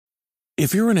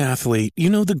If you're an athlete, you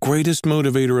know the greatest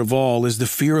motivator of all is the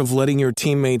fear of letting your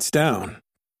teammates down.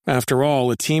 After all,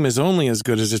 a team is only as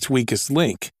good as its weakest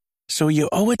link. So you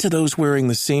owe it to those wearing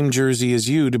the same jersey as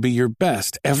you to be your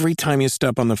best every time you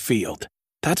step on the field.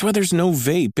 That's why there's no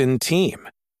vape in team.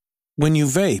 When you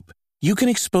vape, you can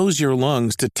expose your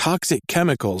lungs to toxic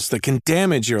chemicals that can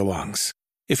damage your lungs.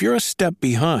 If you're a step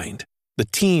behind, the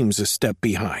team's a step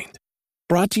behind.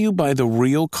 Brought to you by The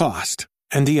Real Cost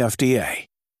and the FDA.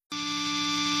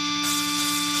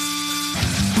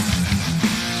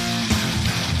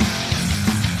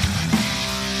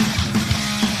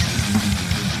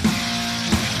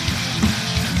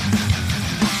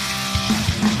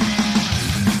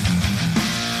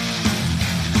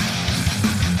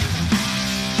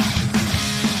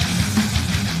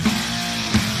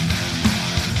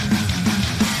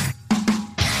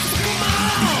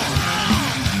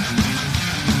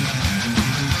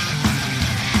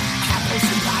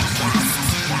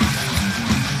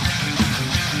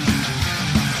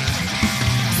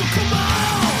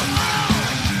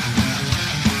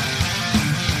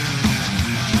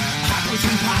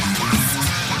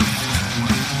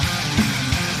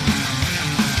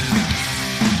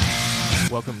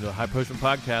 Welcome to the High Potion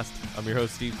Podcast. I'm your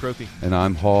host, Steve Crothy. And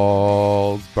I'm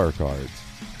Halls Burkhardt.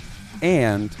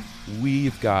 And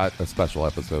we've got a special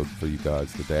episode for you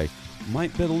guys today.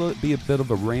 Might be a bit of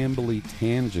a rambly,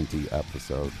 tangenty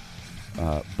episode.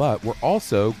 But we're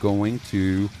also going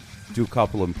to do a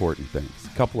couple important things.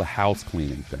 A couple of house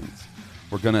cleaning things.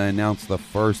 We're going to announce the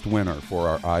first winner for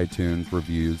our iTunes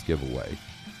Reviews giveaway.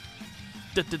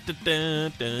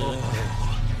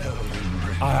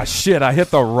 Ah, shit, I hit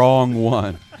the wrong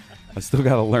one. I still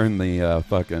got to learn the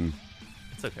fucking...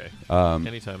 It's okay.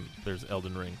 Anytime there's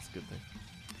Elden Ring, it's a good thing.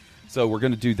 So we're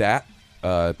going to do that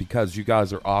because you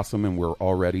guys are awesome and we're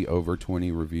already over 20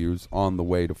 reviews on the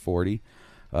way to 40.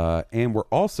 And we're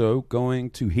also going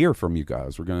to hear from you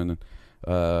guys. We're going to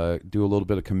do a little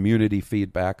bit of community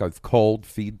feedback. I've called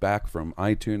feedback from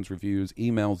iTunes reviews,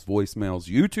 emails, voicemails,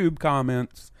 YouTube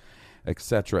comments,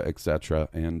 etc., etc.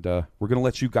 And we're going to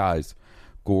let you guys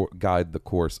guide the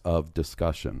course of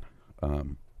discussion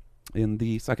in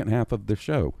the second half of the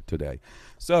show today.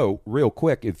 So, real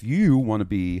quick, if you want to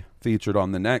be featured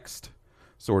on the next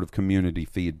sort of community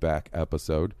feedback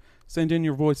episode, send in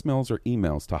your voicemails or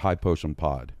emails to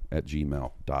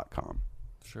highpotionpod@gmail.com.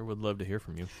 Sure would love to hear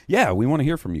from you. Yeah, we want to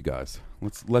hear from you guys.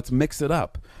 Let's mix it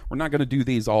up. We're not going to do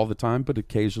these all the time, but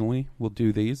occasionally we'll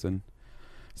do these and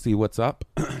see what's up.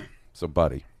 So,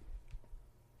 buddy,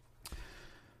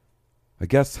 I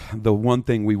guess the one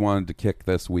thing we wanted to kick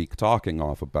this week talking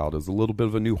off about is a little bit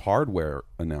of a new hardware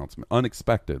announcement.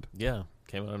 Unexpected. Yeah,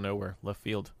 came out of nowhere, left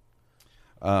field.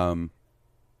 So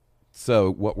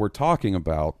what we're talking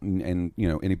about, and you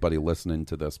know, anybody listening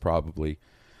to this probably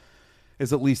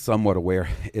is at least somewhat aware,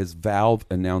 is Valve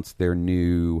announced their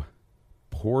new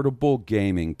portable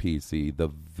gaming PC,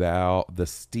 the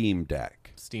Steam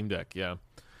Deck. Steam Deck, yeah.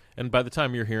 And by the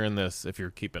time you're hearing this, if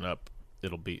you're keeping up,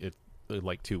 it'll be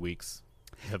like 2 weeks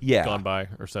have gone by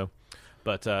or so.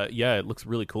 But yeah, it looks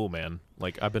really cool, man.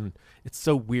 Like it's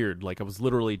so weird. Like I was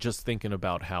literally just thinking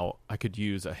about how I could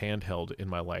use a handheld in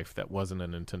my life that wasn't a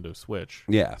Nintendo Switch.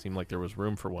 Yeah. It seemed like there was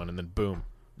room for one, and then boom,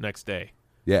 next day.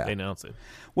 Yeah. They announce it.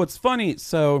 What's funny,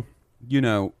 so, you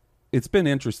know, it's been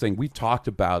interesting. We've talked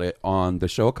about it on the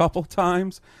show a couple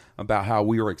times about how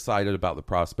we were excited about the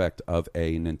prospect of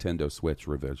a Nintendo Switch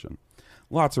revision.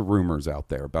 Lots of rumors out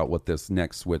there about what this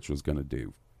next Switch was going to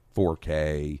do.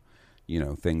 4K, you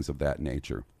know, things of that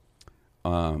nature.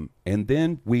 And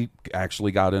then we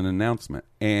actually got an announcement,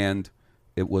 and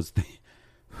it was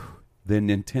the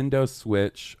Nintendo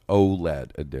Switch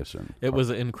OLED edition. It was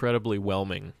incredibly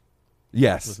whelming.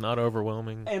 Yes. It was not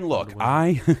overwhelming. And look,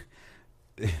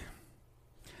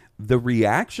 the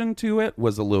reaction to it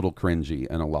was a little cringy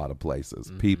in a lot of places.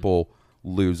 Mm-hmm. People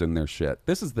losing their shit.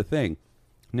 This is the thing.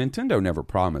 Nintendo never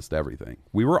promised everything.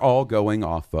 We were all going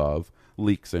off of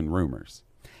leaks and rumors.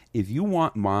 If you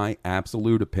want my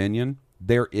absolute opinion,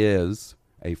 there is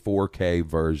a 4K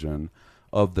version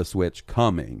of the Switch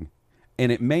coming,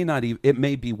 and it may not even, it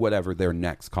may be whatever their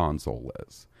next console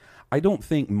is. I don't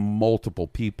think multiple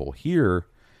people hear,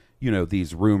 you know,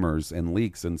 these rumors and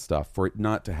leaks and stuff for it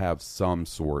not to have some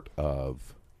sort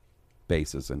of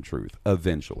basis in truth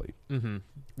eventually. Mm-hmm.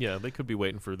 Yeah, they could be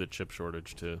waiting for the chip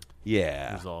shortage to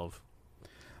resolve.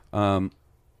 And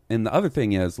the other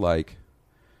thing is, like,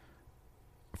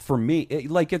 for me,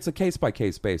 it's a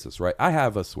case-by-case basis, right? I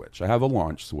have a Switch. I have a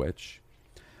launch Switch.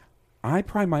 I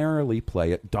primarily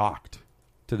play it docked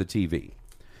to the TV.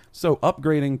 So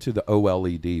upgrading to the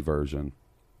OLED version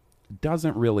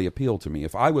doesn't really appeal to me.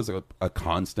 If I was a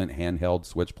constant handheld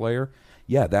Switch player,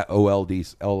 yeah, that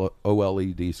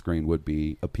OLED screen would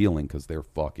be appealing because they're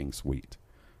fucking sweet,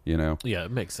 you know? Yeah,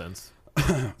 it makes sense.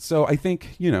 So I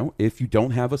think, you know, if you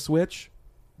don't have a Switch,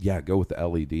 yeah, go with the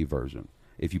LED version.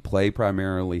 If you play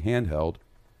primarily handheld,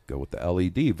 go with the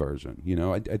LED version. You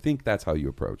know, I think that's how you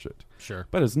approach it. Sure.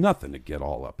 But it's nothing to get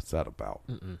all upset about.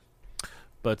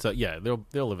 But yeah,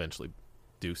 they'll eventually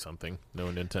do something. No,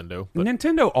 Nintendo. But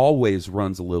Nintendo always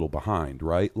runs a little behind,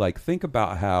 right? Like, think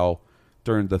about how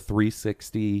during the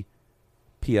 360,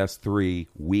 PS3,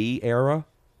 Wii era,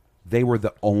 they were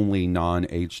the only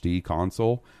non-HD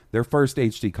console. Their first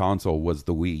HD console was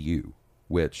the Wii U,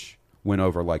 which went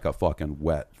over like a fucking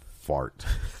wet fart,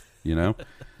 you know?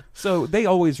 So they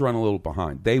always run a little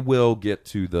behind. They will get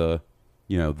to the,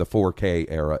 you know, the 4K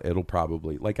era. It'll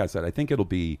probably, like I said, I think it'll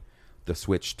be the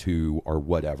Switch 2 or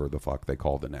whatever the fuck they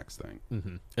call the next thing.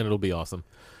 And it'll be awesome.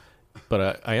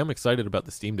 But I am excited about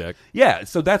the Steam Deck. Yeah,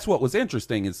 so that's what was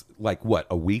interesting is, like, what,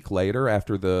 a week later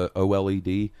after the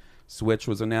OLED Switch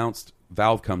was announced,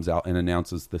 Valve comes out and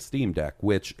announces the Steam Deck,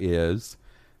 which is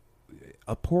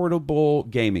a portable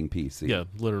gaming PC. Yeah,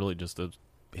 literally just a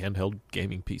handheld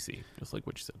gaming PC, just like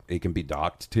what you said. It can be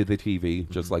docked to the TV,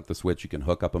 just like the Switch. You can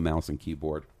hook up a mouse and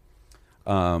keyboard.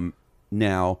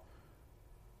 Now,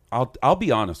 I'll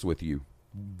be honest with you.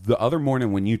 The other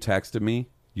morning when you texted me,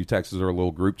 you texted our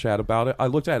little group chat about it, I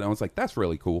looked at it and I was like, that's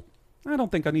really cool. I don't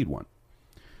think I need one.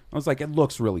 I was like, it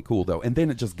looks really cool, though. And then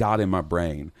it just got in my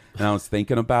brain. And I was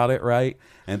thinking about it, right?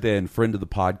 And then friend of the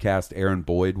podcast, Aaron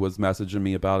Boyd, was messaging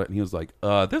me about it. And he was like,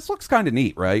 this looks kind of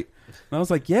neat, right? And I was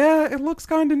like, yeah, it looks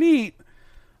kind of neat.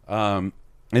 And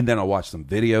then I watched some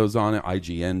videos on it.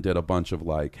 IGN did a bunch of,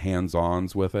 like,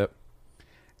 hands-ons with it.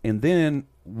 And then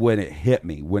when it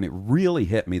really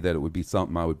hit me that it would be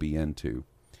something I would be into,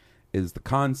 is the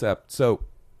concept. So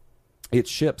it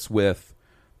ships with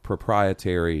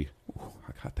proprietary...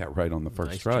 I got that right on the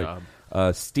first try.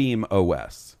 Steam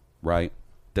OS, right?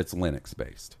 That's Linux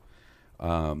based.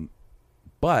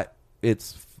 But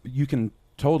you can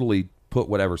totally put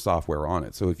whatever software on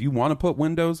it. So if you want to put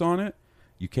Windows on it,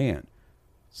 you can.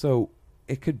 So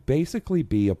it could basically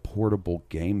be a portable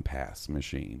Game Pass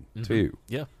machine too.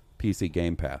 Yeah. PC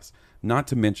Game Pass. Not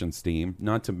to mention Steam,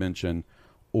 not to mention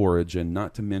Origin,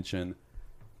 not to mention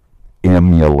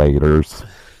emulators.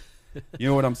 You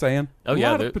know what I'm saying? Oh, a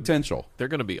yeah, lot of potential. They're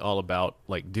going to be all about,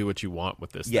 like, do what you want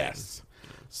with this thing.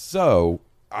 So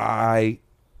I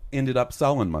ended up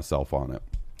selling myself on it.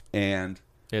 And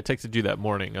yeah, I texted you that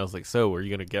morning. I was like, so are you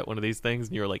going to get one of these things?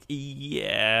 And you were like,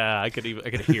 yeah, I could hear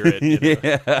it. You know?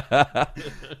 Yeah.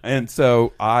 And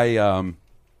so I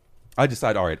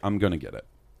decided, all right, I'm going to get it.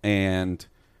 And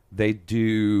they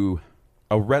do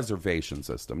a reservation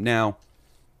system. Now,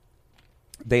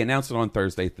 they announced it on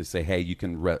Thursday. They say, hey, you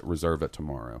can reserve it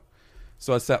tomorrow.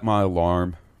 So I set my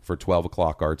alarm for 12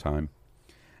 o'clock our time.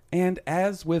 And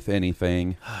as with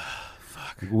anything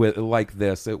like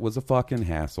this, it was a fucking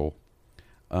hassle.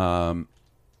 I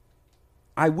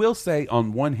will say,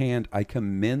 on one hand, I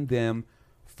commend them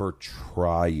for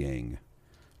trying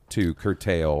to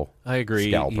curtail I agree,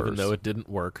 scalpers. even though it didn't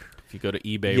work. If you go to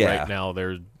eBay right now,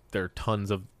 there are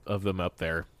tons of them up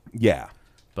there. Yeah.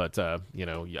 But, you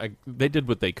know, they did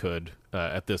what they could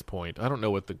at this point. I don't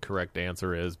know what the correct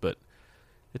answer is, but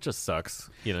it just sucks,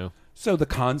 you know. So the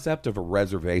concept of a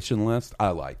reservation list, I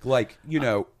like. Like, you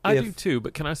know. I do too,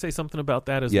 but can I say something about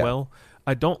that as well?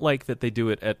 I don't like that they do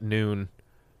it at noon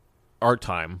our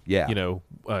time. Yeah. You know,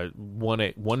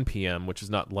 1 p.m., which is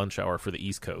not lunch hour for the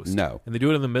East Coast. No. And they do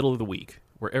it in the middle of the week,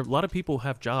 where a lot of people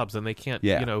have jobs and they can't,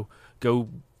 you know, go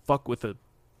fuck with a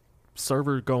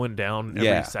server going down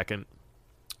every second.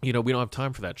 You know, we don't have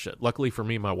time for that shit. Luckily for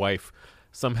me, my wife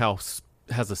somehow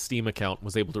has a Steam account,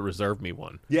 was able to reserve me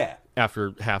one. Yeah.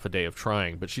 After half a day of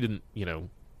trying, but she didn't, you know,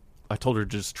 I told her to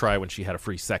just try when she had a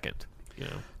free second, you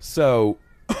know. So,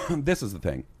 this is the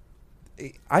thing.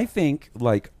 I think,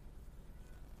 like,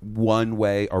 one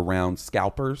way around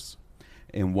scalpers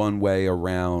and one way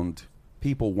around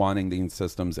people wanting these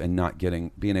systems and not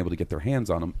being able to get their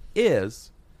hands on them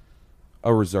is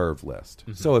a reserve list.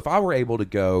 So if I were able to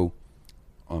go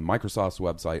on Microsoft's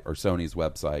website or Sony's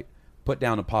website, put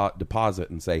down a deposit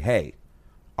and say, hey,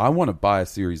 I want to buy a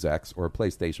Series X or a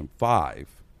PlayStation 5.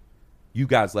 You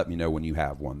guys let me know when you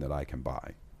have one that I can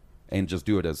buy. And just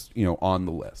do it as, you know, on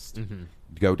the list.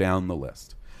 Go down the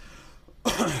list.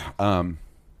 I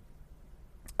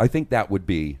think that would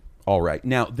be all right.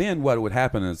 Now, then what would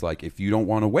happen is, like, if you don't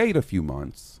want to wait a few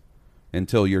months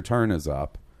until your turn is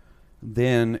up,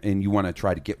 and you want to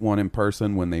try to get one in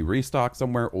person when they restock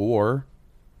somewhere, or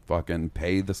fucking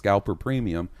pay the scalper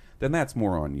premium, then that's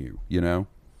more on you, you know?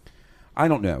 I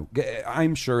don't know.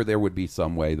 I'm sure there would be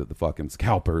some way that the fucking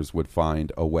scalpers would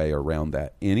find a way around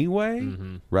that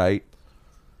anyway, right?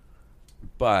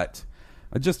 But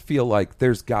I just feel like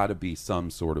there's got to be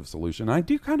some sort of solution. I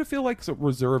do kind of feel like a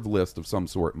reserve list of some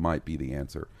sort might be the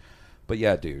answer. But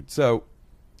yeah, dude. So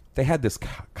they had this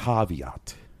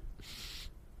caveat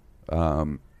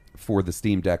for the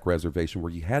Steam Deck reservation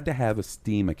where you had to have a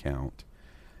Steam account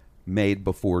made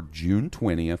before June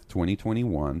 20th,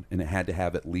 2021, and it had to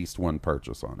have at least one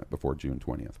purchase on it before June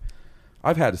 20th.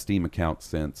 I've had a Steam account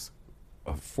since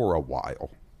for a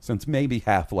while, since maybe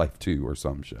Half-Life 2 or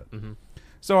some shit.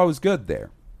 So I was good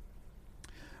there.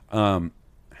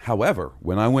 However,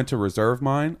 when I went to reserve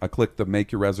mine, I clicked the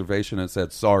make your reservation and it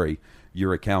said, sorry,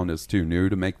 your account is too new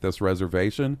to make this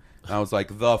reservation. And I was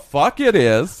like, the fuck it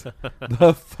is.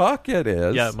 The fuck it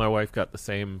is. Yeah, my wife got the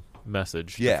same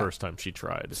message the first time she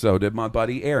tried. So did my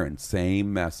buddy Aaron.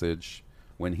 Same message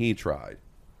when he tried.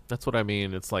 That's what I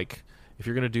mean. It's like, if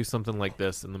you're going to do something like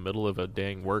this in the middle of a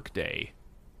dang work day,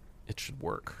 it should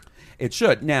work. It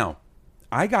should. Now,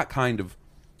 I got kind of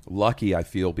lucky, I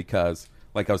feel, because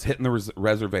like I was hitting the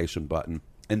reservation button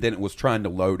and then it was trying to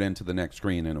load into the next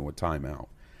screen and it would time out.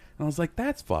 And I was like,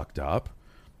 that's fucked up.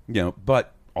 You know,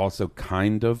 but also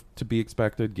kind of to be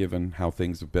expected given how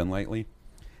things have been lately.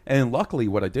 And luckily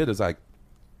what I did is I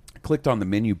clicked on the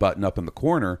menu button up in the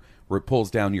corner where it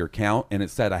pulls down your account and it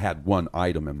said I had one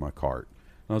item in my cart.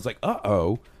 And I was like,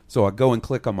 uh-oh. So I go and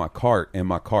click on my cart and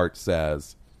my cart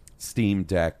says Steam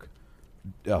Deck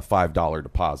 $5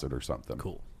 deposit or something.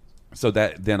 Cool. So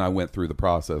that then I went through the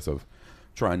process of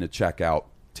trying to check out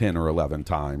 10 or 11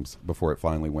 times before it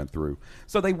finally went through.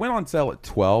 So they went on sale at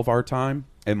 12 our time,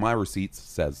 and my receipt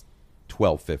says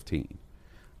 12.15.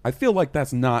 I feel like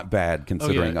that's not bad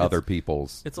considering other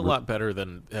people's. It's a lot better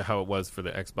than how it was for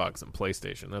the Xbox and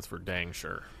PlayStation. That's for dang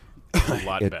sure. A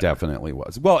lot it better. Definitely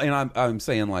was. Well, and I'm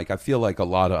saying, like, I feel like a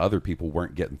lot of other people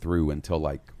weren't getting through until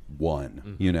like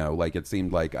 1. You know, like it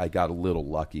seemed like I got a little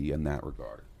lucky in that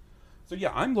regard. So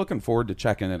yeah, I'm looking forward to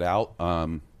checking it out.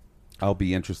 I'll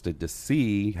be interested to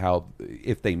see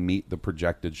if they meet the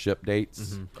projected ship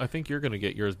dates. I think you're going to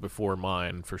get yours before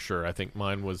mine for sure. I think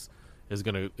mine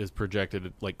is projected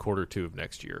at like Q2 of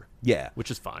next year. Yeah, which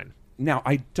is fine. Now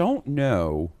I don't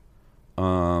know.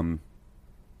 I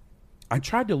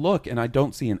tried to look and I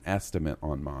don't see an estimate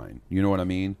on mine. You know what I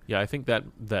mean? Yeah, I think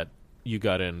that you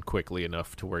got in quickly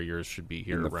enough to where yours should be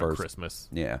here around Christmas.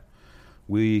 Yeah,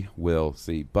 we will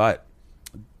see. But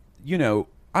you know,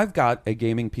 I've got a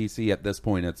gaming PC at this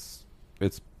point. It's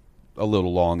a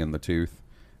little long in the tooth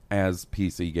as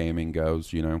PC gaming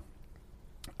goes, you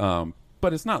know.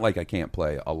 But it's not like I can't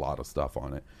play a lot of stuff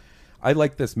on it. I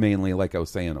like this mainly, like I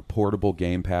was saying, a portable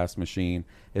Game Pass machine.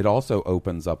 It also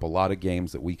opens up a lot of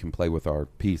games that we can play with our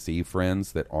PC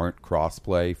friends that aren't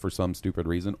cross-play for some stupid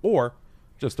reason or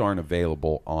just aren't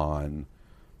available on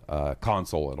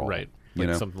console at all. Right. You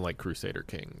know? Something like Crusader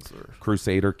Kings.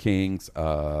 Crusader Kings.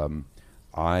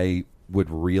 I would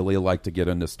really like to get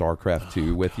into StarCraft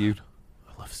 2 with you.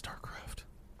 I love StarCraft.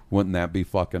 Wouldn't that be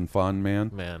fucking fun,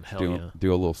 man? Man, hell yeah.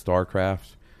 Do a little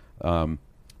StarCraft.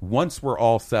 Once we're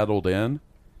all settled in,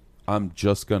 I'm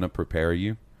just going to prepare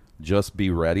you. Just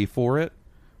be ready for it.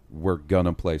 We're going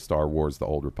to play Star Wars The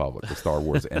Old Republic, the Star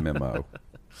Wars MMO.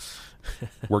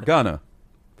 We're gonna.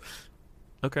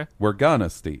 Okay. We're gonna,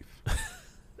 Steve.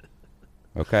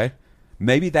 Okay?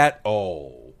 Maybe that...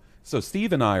 Oh. So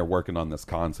Steve and I are working on this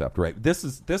concept, right? This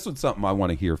is something I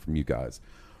want to hear from you guys.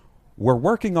 We're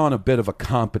working on a bit of a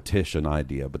competition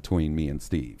idea between me and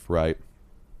Steve, right?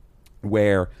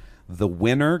 Where the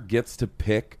winner gets to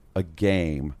pick a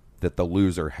game that the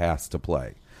loser has to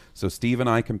play. So Steve and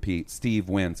I compete. Steve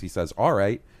wins. He says, all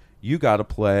right, you got to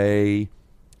play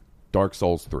Dark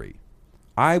Souls 3.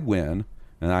 I win,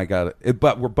 and I got it.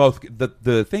 But we're both...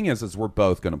 The thing is we're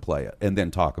both going to play it and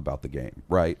then talk about the game,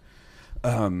 right?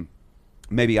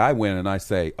 Maybe I win and I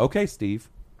say, okay, Steve,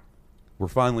 we're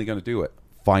finally going to do it.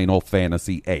 Final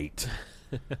Fantasy VIII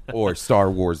or Star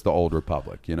Wars: The Old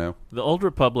Republic. You know, The Old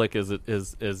Republic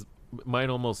is might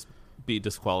almost be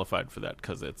disqualified for that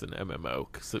because it's an MMO.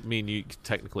 Because I mean, you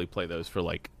technically play those for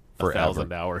like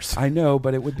 1,000 hours. I know,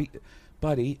 but it would be,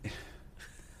 buddy.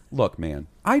 Look, man,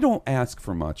 I don't ask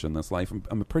for much in this life.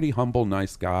 I'm a pretty humble,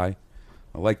 nice guy.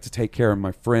 I like to take care of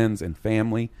my friends and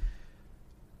family.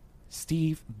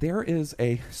 Steve, there is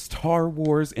a Star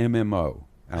Wars MMO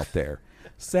out there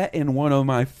set in one of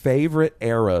my favorite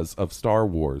eras of Star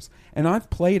Wars, and I've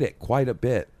played it quite a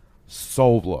bit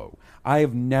solo. I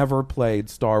have never played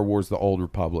Star Wars: The Old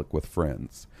Republic with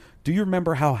friends. Do you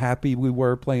remember how happy we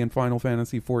were playing Final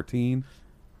Fantasy XIV?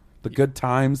 The good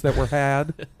times that were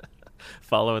had?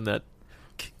 Following that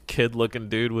kid-looking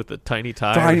dude with a tiny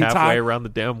tire halfway around the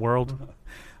damn world.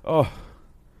 Oh.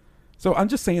 So I'm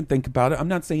just saying, think about it. I'm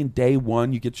not saying day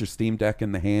one you get your Steam Deck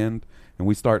in the hand and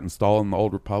we start installing the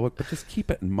Old Republic, but just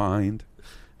keep it in mind.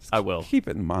 I will. Keep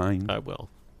it in mind. I will.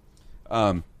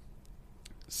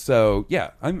 So,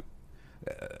 yeah,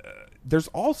 there's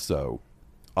also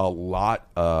a lot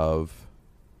of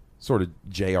sort of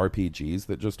JRPGs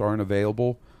that just aren't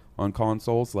available on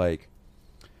consoles. Like,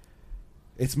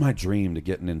 it's my dream to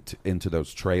get into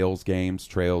those Trails games,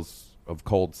 Trails of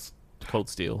Cold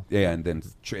Steel. Yeah, and then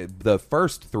the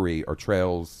first 3 are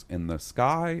Trails in the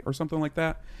Sky or something like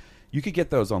that. You could get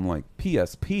those on like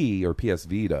PSP or PS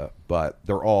Vita, but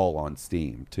they're all on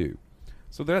Steam too.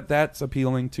 So that's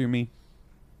appealing to me.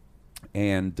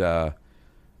 And I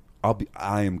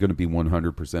am going to be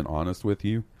 100% honest with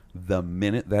you. The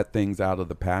minute that thing's out of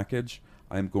the package,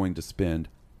 I'm going to spend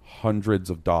hundreds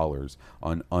of dollars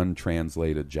on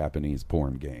untranslated Japanese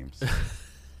porn games.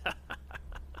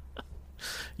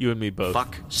 You and me both.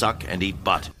 Fuck, suck, and eat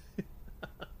butt.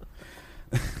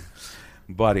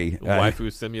 Buddy,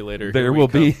 waifu simulator. There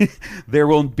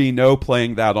will be no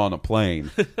playing that on a plane.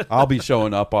 I'll be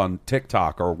showing up on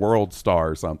TikTok or World Star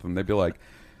or something. They'd be like,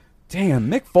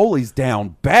 "Damn, Mick Foley's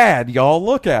down bad, y'all.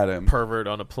 Look at him." Pervert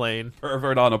on a plane.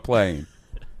 Pervert on a plane.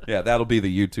 Yeah, that'll be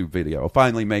the YouTube video. I'll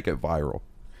finally make it viral.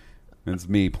 It's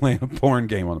me playing a porn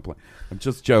game on a plane. I'm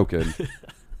just joking.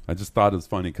 I just thought it was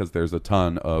funny because there's a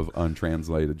ton of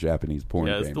untranslated Japanese porn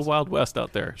games. Yeah, it's the Wild West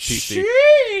out there. Sheesh,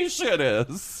 it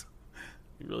is.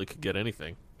 You really could get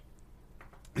anything.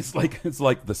 It's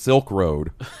like the Silk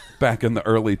Road back in the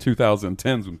early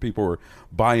 2010s when people were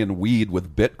buying weed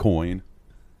with Bitcoin.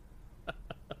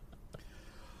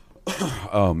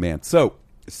 Oh man! So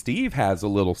Steve has a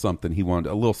little something a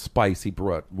little spice he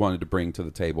wanted to bring to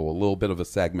the table. A little bit of a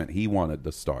segment he wanted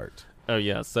to start. Oh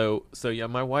yeah, so yeah,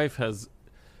 my wife has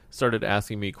started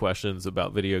asking me questions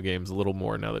about video games a little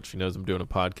more now that she knows I'm doing a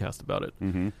podcast about it.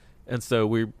 Mm-hmm. And so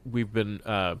we've been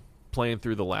playing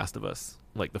through The Last of Us,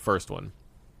 like the first one.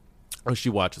 Oh, she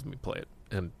watches me play it,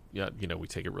 and yeah, we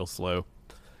take it real slow.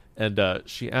 And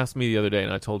she asked me the other day,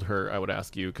 and I told her I would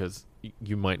ask you because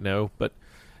you might know, but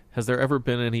has there ever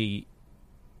been any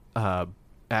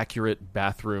accurate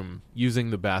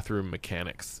using the bathroom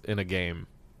mechanics in a game,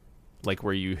 like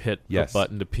where you hit the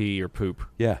button to pee or poop?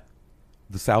 Yeah.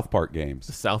 The South Park games.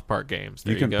 The South Park games.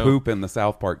 There you can poop in the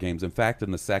South Park games. In fact,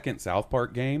 in the second South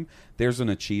Park game, there's an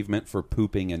achievement for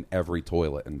pooping in every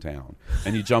toilet in town.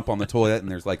 And you jump on the toilet,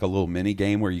 and there's like a little mini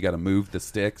game where you got to move the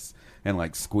sticks and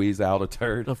like squeeze out a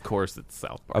turd. Of course, it's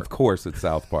South Park. Of course, it's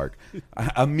South Park.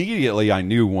 Immediately, I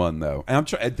knew one though, and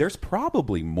there's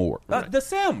probably more. Right. The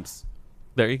Sims.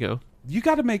 There you go. You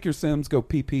got to make your Sims go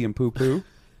pee pee and poo poo.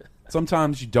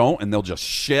 Sometimes you don't, and they'll just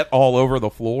shit all over the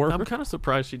floor. I'm kind of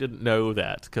surprised she didn't know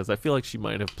that, because I feel like she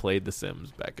might have played The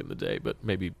Sims back in the day, but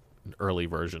maybe an early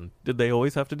version. Did they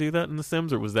always have to do that in The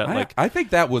Sims, or was that I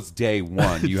think that was day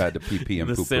one. You had to pee pee and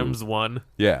The poo poo. Sims 1?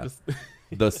 Yeah.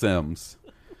 The Sims.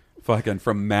 Fucking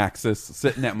from Maxis,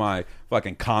 sitting at my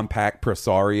fucking compact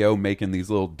Presario, making these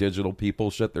little digital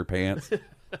people shit their pants.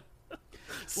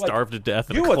 Starved to death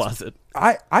in a closet.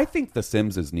 I think The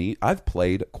Sims is neat. I've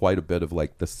played quite a bit of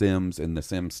like The Sims and The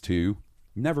Sims 2.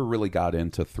 Never really got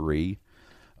into 3.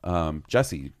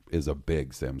 Jessie is a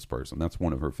big Sims person. That's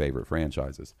one of her favorite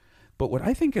franchises. But what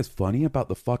I think is funny about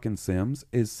the fucking Sims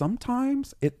is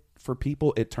sometimes for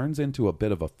people it turns into a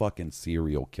bit of a fucking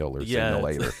serial killer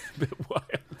simulator. It's a bit wild.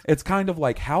 It's kind of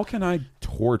like, how can I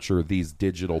torture these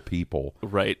digital people?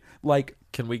 Right. Like,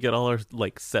 can we get all our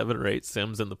like 7 or 8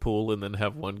 Sims in the pool and then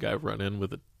have one guy run in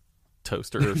with a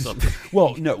toaster or something?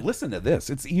 Well, no, listen to this.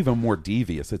 It's even more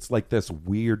devious. It's like this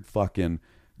weird fucking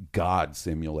God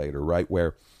simulator, right?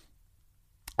 Where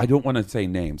I don't want to say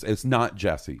names. It's not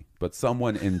Jessie, but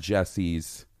someone in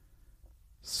Jessie's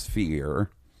sphere,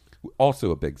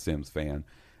 also a big Sims fan,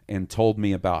 and told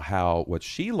me about how what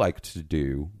she liked to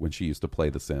do when she used to play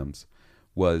The Sims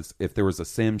was if there was a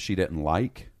Sim she didn't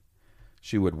like,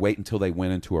 she would wait until they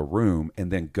went into a room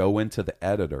and then go into the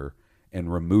editor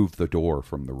and remove the door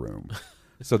from the room.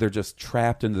 So they're just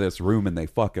trapped into this room and they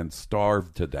fucking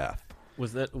starved to death.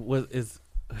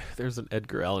 There's an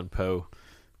Edgar Allan Poe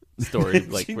story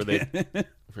like where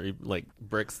he like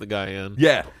bricks the guy in.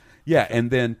 Yeah. Yeah. And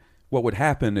then what would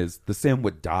happen is the Sim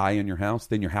would die in your house,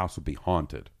 then your house would be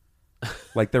haunted.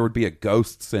 Like there would be a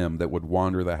ghost Sim that would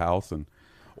wander the house,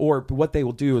 or what they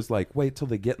will do is like wait till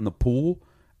they get in the pool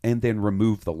and then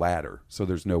remove the ladder so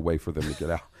there's no way for them to get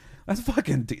out. That's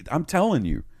fucking I'm telling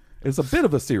you, it's a bit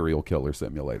of a serial killer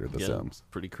simulator, The Sims.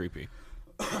 Pretty creepy.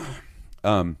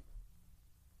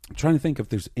 I'm trying to think if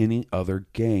there's any other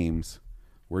games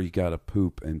where you got to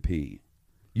poop and pee.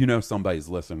 You know, somebody's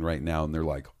listening right now and they're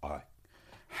like,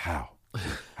 how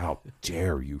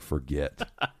dare you forget?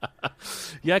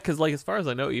 Yeah, because like as far as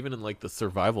I know, even in like the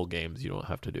survival games, you don't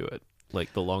have to do it.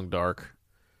 Like the Long Dark.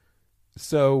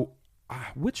 So,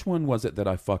 which one was it that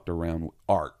I fucked around with?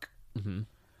 Ark. Mm-hmm.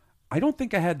 I don't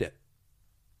think I had to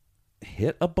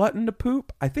hit a button to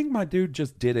poop. I think my dude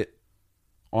just did it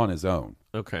on his own.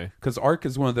 Okay. Because Ark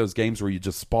is one of those games where you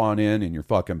just spawn in and you're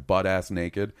fucking butt-ass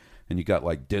naked and you got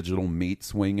like digital meat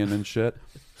swinging and shit.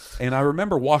 And I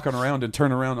remember walking around and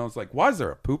turning around and I was like, why is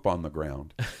there a poop on the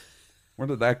ground? Where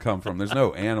did that come from? There's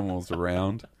no animals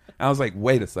around. I was like,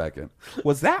 wait a second.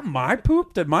 Was that my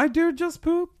poop? Did my dude just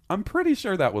poop? I'm pretty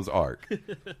sure that was Ark.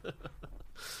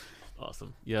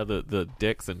 Awesome. Yeah, the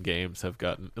dicks in games have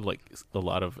gotten like a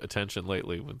lot of attention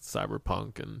lately with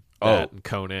Cyberpunk and that and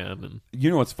Conan. And you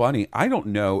know what's funny? I don't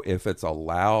know if it's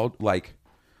allowed. Like,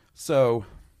 so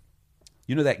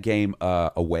you know that game,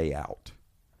 A Way Out.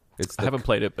 I haven't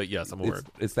played it, but yes, I'm aware.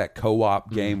 It's that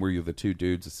co-op game where you're the two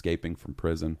dudes escaping from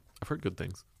prison. I've heard good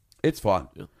things. It's fun.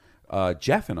 Yeah.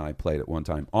 Jeff and I played it one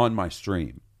time on my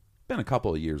stream. Been a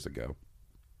couple of years ago.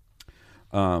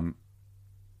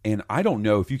 And I don't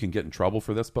know if you can get in trouble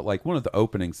for this, but like one of the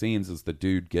opening scenes is the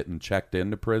dude getting checked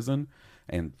into prison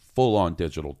and full on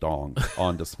digital dong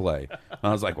on display. And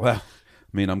I was like, well,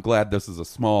 I mean, I'm glad this is a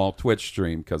small Twitch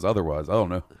stream because otherwise, I don't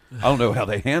know how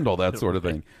they handle that sort of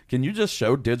thing. Can you just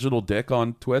show digital dick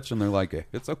on Twitch and they're like,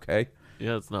 it's okay?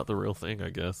 Yeah, it's not the real thing, I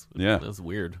guess. Yeah, that's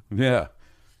weird. Yeah.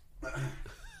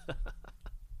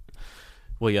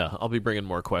 Well, yeah, I'll be bringing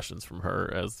more questions from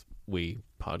her as we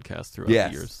podcast throughout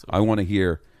the years. So. I want to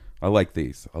hear. I like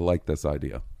these. I like this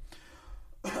idea.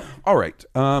 All right.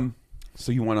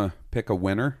 So you want to pick a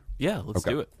winner? Yeah, let's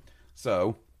do it.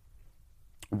 So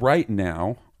right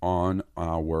now on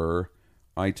our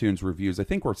iTunes reviews, I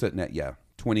think we're sitting at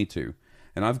 22.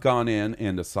 And I've gone in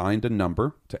and assigned a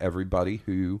number to everybody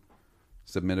who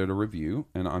submitted a review,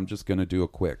 and I'm just going to do a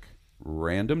quick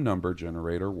random number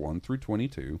generator 1 through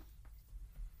 22,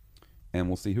 and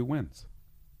we'll see who wins.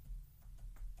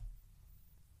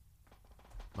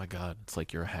 My God, it's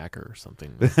like you're a hacker or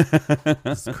something.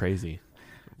 This is crazy.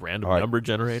 Random number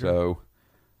generator. So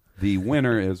the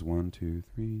winner is 1, 2,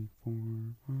 3, 4,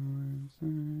 5,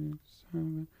 6,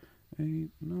 7, 8,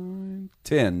 9,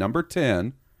 10. Number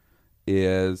 10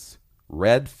 is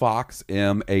Red Fox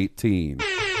M18.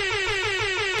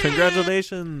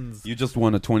 Congratulations. You just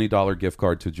won a $20 gift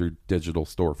card to your digital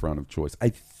storefront of choice. I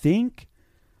think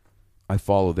I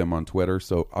follow them on Twitter,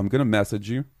 so I'm going to message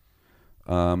you.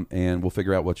 And we'll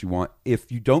figure out what you want.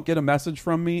 If you don't get a message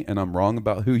from me and I'm wrong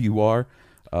about who you are,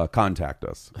 contact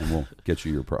us and we'll get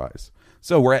you your prize.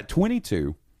 So we're at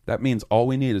 22. That means all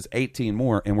we need is 18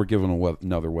 more, and we're giving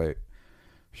another away.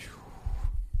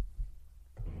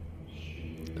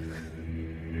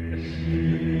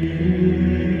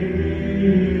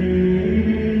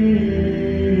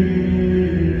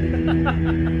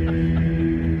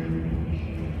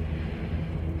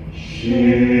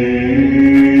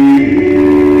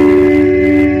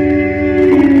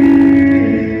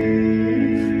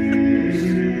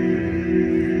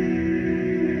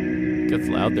 Gets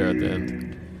loud there at the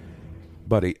end.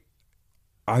 Buddy,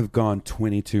 I've gone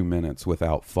 22 minutes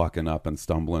without fucking up and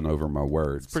stumbling over my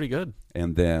words. It's pretty good.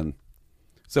 And then,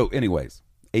 so anyways,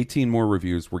 18 more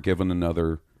reviews. We're giving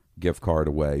another gift card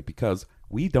away because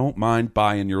we don't mind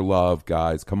buying your love,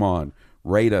 guys. Come on.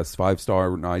 Rate us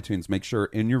 5-star on iTunes. Make sure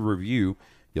in your review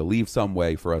you leave some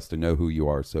way for us to know who you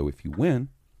are. So if you win,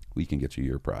 we can get you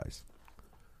your prize.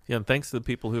 Yeah, and thanks to the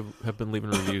people who have been leaving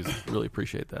reviews. Really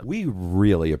appreciate that. We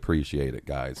really appreciate it,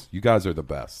 guys. You guys are the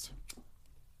best.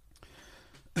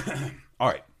 All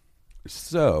right.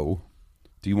 So,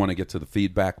 do you want to get to the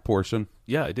feedback portion?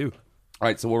 Yeah, I do. All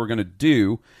right, so what we're going to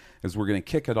do is we're going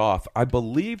to kick it off. I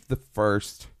believe the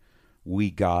first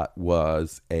we got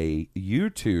was a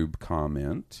YouTube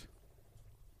comment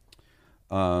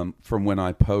from when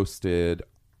I posted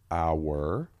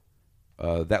our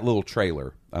that little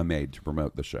trailer I made to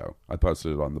promote the show. I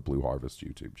posted it on the Blue Harvest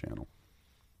YouTube channel.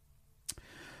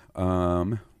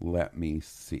 Let me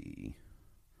see.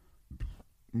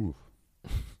 Oof.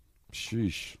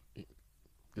 Sheesh.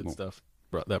 Good stuff.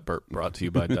 Brought to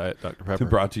you by Diet Dr. Pepper.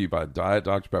 Brought to you by Diet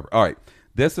Dr. Pepper. All right.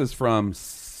 This is from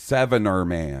Sevener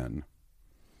Man.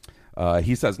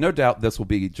 He says, no doubt this will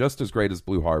be just as great as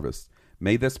Blue Harvest.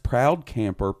 May this proud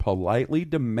camper politely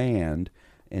demand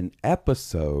an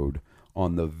episode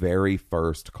on the very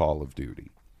first Call of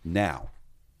Duty. Now,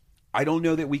 I don't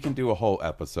know that we can do a whole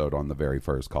episode on the very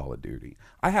first Call of Duty.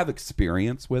 I have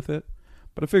experience with it,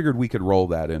 But I figured we could roll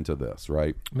that into this,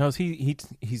 right? Now, is he's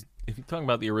if you're talking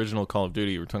about the original Call of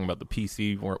Duty, we're talking about the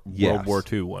PC World War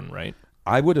II one, right?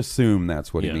 I would assume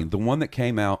that's what he means. The one that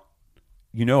came out,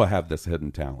 I have this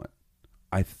hidden talent.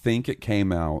 I think it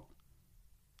came out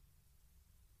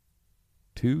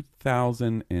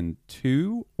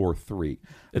 2002 or 3.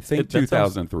 I think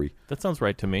 2003. That sounds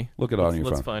right to me. Look it on your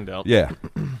phone. Let's find out. Yeah.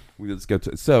 Let's go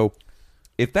to. So,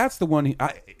 if that's the one,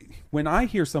 when I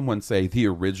hear someone say the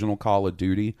original Call of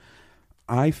Duty,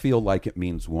 I feel like it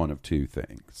means one of two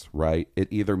things, right? It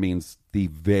either means the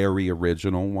very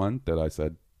original one that I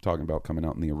said, talking about coming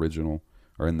out in the original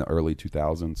or in the early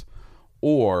 2000s,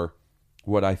 or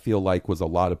what I feel like was a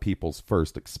lot of people's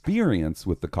first experience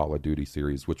with the Call of Duty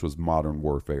series, which was Modern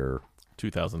Warfare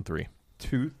 2003.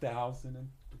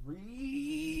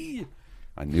 2003.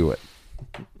 I knew it.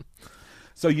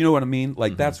 So you know what I mean?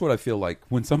 Like, that's what I feel like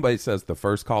when somebody says the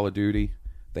first Call of Duty,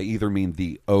 they either mean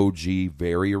the OG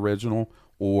very original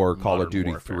or Call of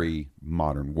Duty 3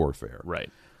 Modern Warfare.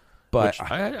 Right. But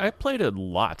I played a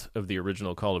lot of the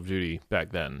original Call of Duty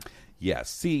back then. Yes.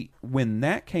 See, when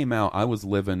that came out, I was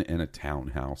living in a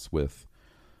townhouse with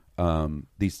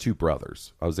these two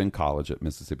brothers. I was in college at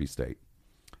Mississippi State.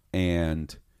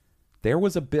 And there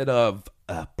was a bit of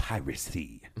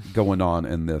piracy going on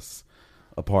in this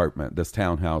apartment, this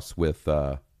townhouse with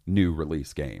new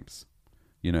release games.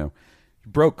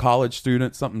 Broke college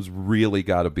student, something's really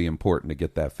got to be important to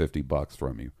get that $50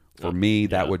 from you. For me,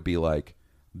 that would be like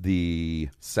the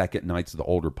second Knights of the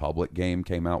Old Republic game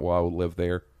came out while I lived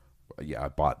there. Yeah, I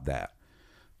bought that.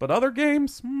 But other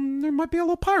games, there might be a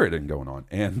little pirating going on.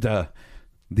 And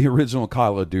the original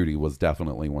Call of Duty was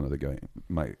definitely one of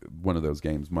those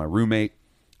games. My roommate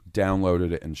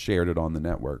downloaded it and shared it on the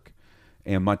network.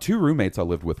 And my two roommates I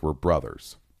lived with were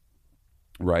brothers,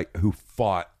 right, who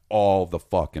fought all the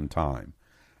fucking time.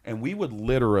 And we would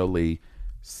literally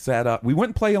set up. We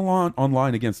wouldn't play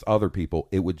online against other people.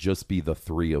 It would just be the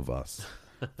three of us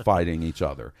fighting each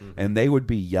other. And they would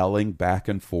be yelling back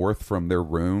and forth from their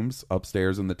rooms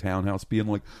upstairs in the townhouse, being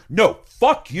like, no,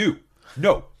 fuck you.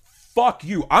 No, fuck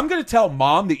you. I'm going to tell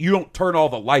Mom that you don't turn all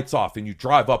the lights off and you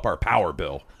drive up our power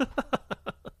bill.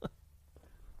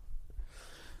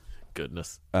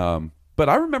 Goodness. But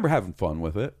I remember having fun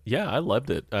with it. Yeah, I loved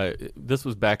it. This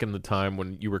was back in the time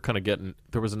when you were kind of getting...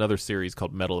 There was another series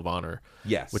called Medal of Honor.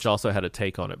 Yes. Which also had a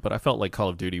take on it. But I felt like Call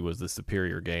of Duty was the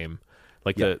superior game.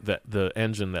 Like the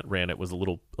engine that ran it was a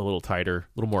little tighter,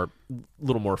 a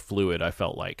little more fluid, I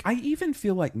felt like. I even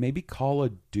feel like maybe Call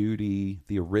of Duty,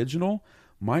 the original,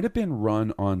 might have been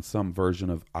run on some version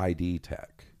of ID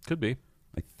Tech. Could be.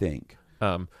 I think.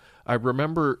 I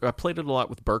remember I played it a lot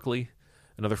with Berkeley,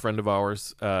 another friend of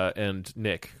ours, and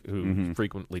Nick, who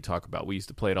frequently talk about. We used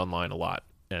to play it online a lot,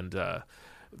 and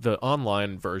the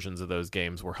online versions of those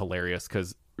games were hilarious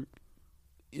because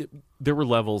there were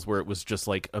levels where it was just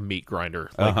like a meat grinder,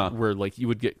 where like you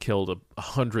would get killed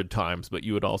 100 times, but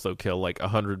you would also kill like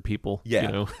 100 people.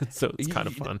 Yeah, so it's kind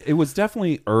of fun. It was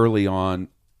definitely early on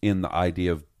in the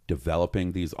idea of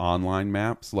developing these online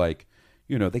maps, like.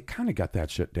 They kind of got that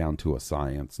shit down to a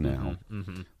science now.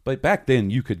 But back then,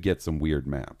 you could get some weird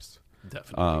maps.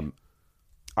 Definitely.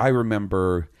 I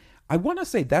remember, I want to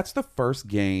say that's the first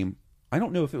game. I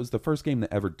don't know if it was the first game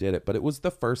that ever did it, but it was the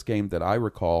first game that I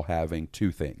recall having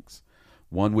two things.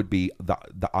 One would be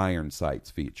the iron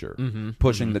sights feature,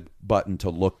 pushing the button to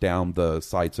look down the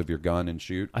sights of your gun and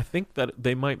shoot. I think that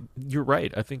you're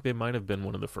right. I think they might have been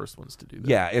one of the first ones to do that.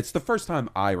 Yeah, it's the first time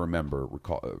I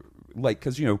recall, like,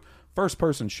 because,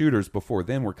 first-person shooters before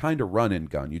then were kind of run and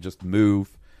gun. You just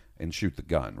move and shoot the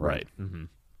gun, right?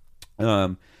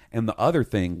 And the other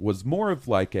thing was more of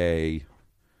like a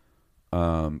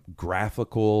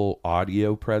graphical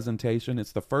audio presentation.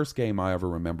 It's the first game I ever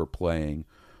remember playing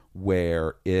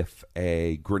where if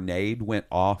a grenade went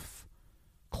off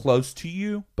close to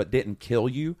you but didn't kill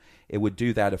you, it would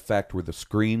do that effect where the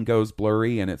screen goes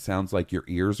blurry and it sounds like your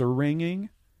ears are ringing.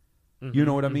 You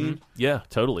know what I mean? Yeah,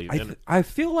 totally. I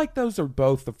feel like those are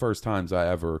both the first times I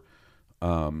ever,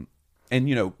 and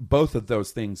both of those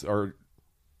things are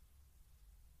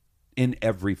in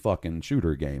every fucking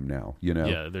shooter game now.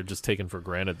 Yeah, they're just taken for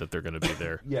granted that they're going to be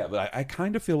there. Yeah, but I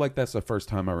kind of feel like that's the first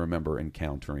time I remember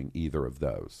encountering either of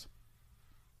those.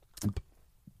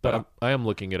 But I am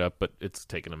looking it up, but it's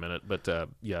taken a minute. But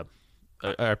yeah,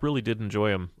 I really did enjoy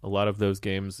them. A lot of those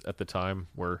games at the time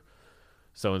were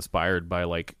so inspired by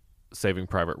like Saving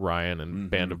Private Ryan and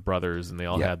Band of Brothers, and they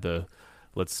all had the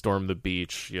let's storm the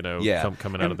beach,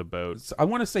 coming out of the boat. I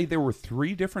want to say there were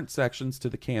 3 different sections to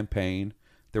the campaign.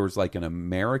 There was like an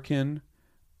American,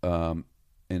 an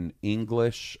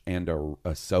English, and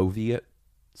a Soviet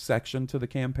section to the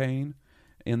campaign.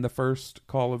 in the first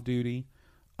Call of Duty.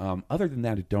 Other than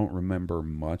that, I don't remember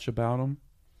much about them.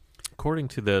 According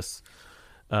to this,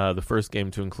 the first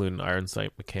game to include an iron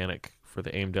sight mechanic for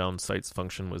the aim down sights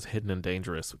function was Hidden and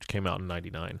Dangerous, which came out in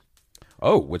 99.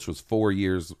 Oh, which was 4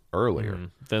 years earlier.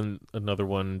 Then another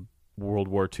one, World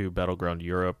War II Battleground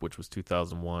Europe, which was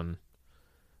 2001.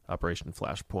 Operation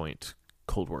Flashpoint,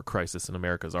 Cold War Crisis in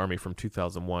America's Army from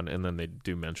 2001, and then they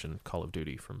do mention Call of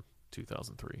Duty from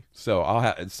 2003. So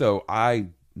I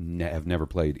have never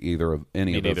played either of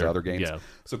any of those other games. Yeah.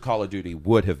 So Call of Duty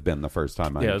would have been the first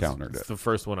time I encountered it's it. the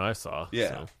first one I saw. Yeah.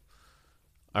 So.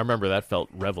 I remember that felt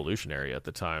revolutionary at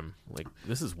the time. Like,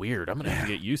 this is weird. I'm going to have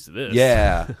to get used to this.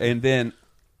 Yeah. And then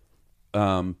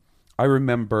I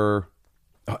remember,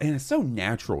 and it's so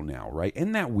natural now, right?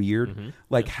 Isn't that weird? Mm-hmm.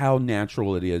 Like how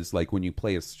natural it is, like when you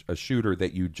play a shooter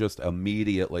that you just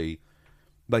immediately,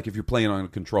 like if you're playing on a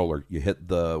controller, you hit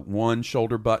the one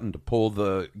shoulder button to pull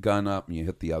the gun up and you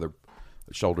hit the other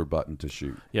shoulder button to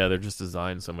shoot. Yeah, they're just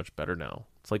designed so much better now.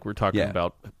 It's like we're talking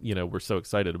about, we're so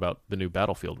excited about the new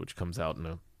Battlefield, which comes out in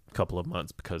a couple of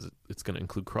months because it's going to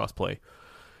include crossplay.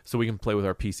 So we can play with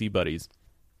our PC buddies.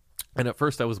 And at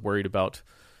first I was worried about,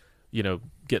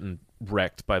 getting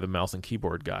wrecked by the mouse and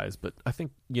keyboard guys. But I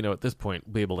think, at this point,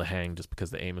 we'll be able to hang just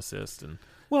because of the aim assist. And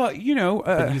well,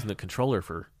 been using the controller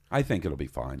for I think it'll be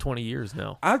fine. 20 years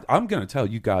now. I'm going to tell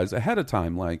you guys ahead of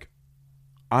time, like,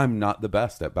 I'm not the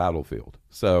best at Battlefield.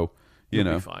 So,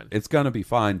 it's going to be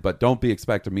fine. But don't be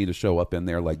expecting me to show up in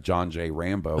there like John J.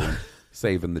 Rambo and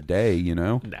saving the day,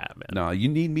 Nah, man. No, you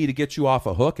need me to get you off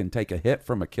a hook and take a hit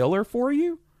from a killer for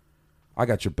you? I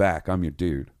got your back. I'm your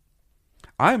dude.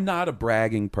 I'm not a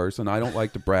bragging person. I don't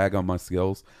like to brag on my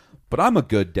skills. But I'm a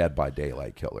good Dead by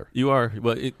Daylight killer. You are.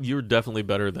 Well, you're definitely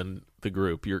better than the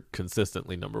group. You're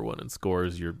consistently number one in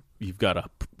scores. You've got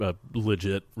a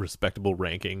legit, respectable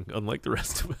ranking, unlike the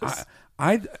rest of us.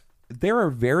 There are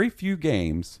very few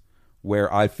games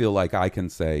where I feel like I can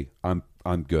say I'm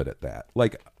good at that,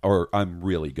 or I'm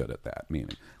really good at that.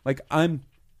 Meaning, like I'm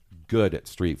good at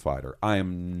Street Fighter. I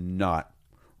am not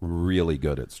really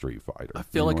good at Street Fighter. I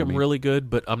feel like I'm really good,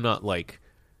 but I'm not like.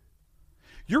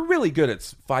 You're really good at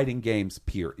fighting games,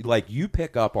 period. Like, you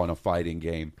pick up on a fighting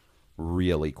game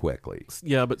really quickly.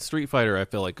 Yeah, but Street Fighter, I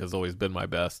feel like, has always been my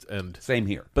best. And same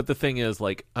here. But the thing is,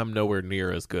 like, I'm nowhere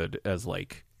near as good as,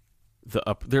 like, the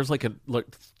up. There's, like,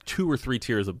 2 or 3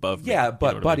 tiers above me. Yeah,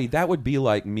 but, buddy, that would be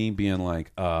like me being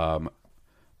like, I'm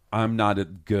not as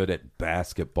good at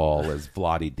basketball as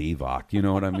Vlade Divac. You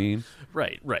know what I mean?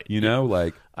 Right.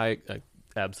 Like... I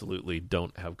absolutely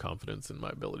don't have confidence in my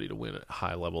ability to win at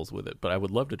high levels with it, but I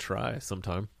would love to try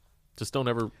sometime. Just don't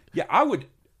ever. Yeah, I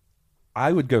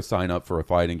would go sign up for a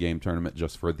fighting game tournament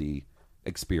just for the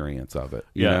experience of it.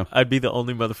 You know? I'd be the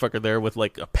only motherfucker there with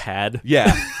like a pad.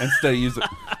 Yeah, instead of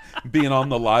being on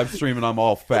the live stream and I'm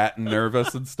all fat and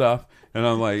nervous and stuff, and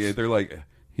I'm like, they're like,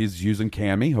 he's using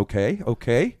Cammy,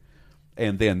 okay.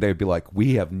 And then they'd be like,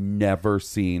 we have never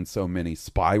seen so many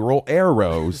spiral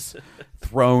arrows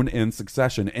thrown in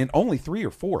succession, and only 3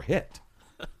 or 4 hit.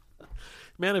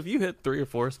 Man, if you hit 3 or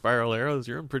 4 spiral arrows,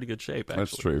 you're in pretty good shape,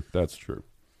 actually. That's true.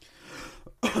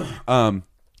 When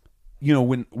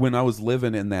I was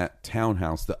living in that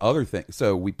townhouse, the other thing,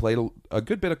 so we played a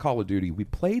good bit of Call of Duty. We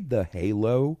played the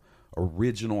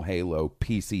original Halo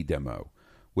PC demo,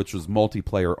 which was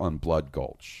multiplayer on Blood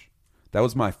Gulch. That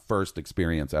was my first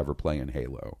experience ever playing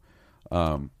Halo.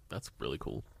 That's really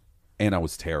cool. And I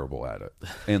was terrible at it.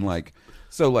 And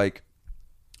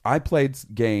I played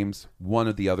games. One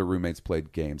of the other roommates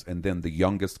played games. And then the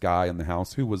youngest guy in the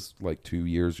house, who was like 2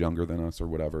 years younger than us or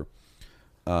whatever,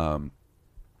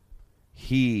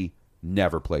 he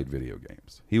never played video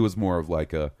games. He was more of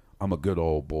like I'm a good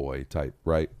old boy type,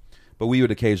 right? But we would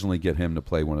occasionally get him to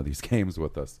play one of these games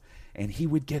with us. And he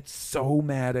would get so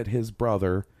mad at his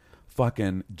brother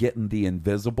fucking getting the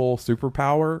invisible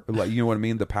superpower, like, you know what I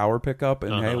mean, the power pickup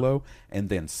in Halo, and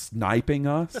then sniping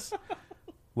us.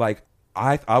 Like,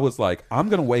 I was like, I'm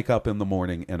gonna wake up in the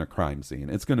morning in a crime scene.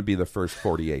 It's gonna be the first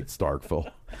 48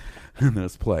 Starkville in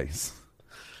this place.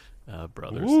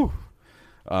 Brothers. Woo.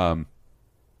 And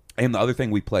the other thing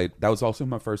we played, that was also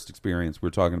my first experience. We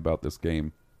were talking about this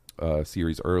game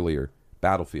series earlier.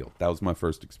 Battlefield. That was my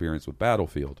first experience with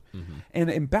Battlefield. Mm-hmm.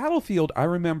 And in Battlefield, I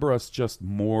remember us just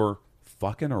more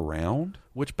fucking around.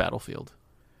 Which Battlefield?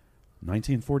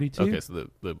 1942. Okay, so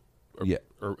the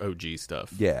OG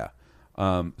stuff. Yeah.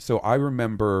 So I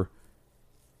remember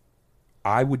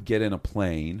I would get in a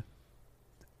plane,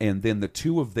 and then the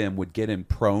two of them would get in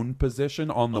prone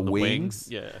position on the wings.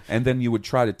 Yeah. And then you would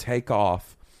try to take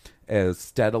off. as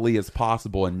steadily as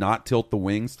possible and not tilt the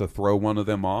wings to throw one of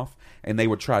them off, and they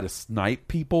would try to snipe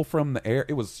people from the air.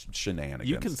 It was shenanigans.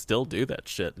 You can still do that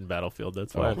shit in Battlefield.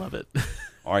 That's why I love it.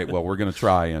 All right, well, we're going to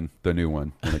try in the new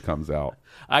one when it comes out.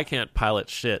 I can't pilot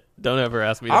shit. Don't ever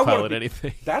ask me to pilot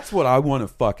anything. That's what I want to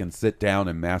fucking sit down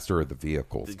and master the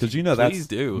vehicles. Because,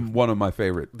 that's one of my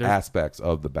favorite aspects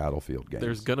of the Battlefield games.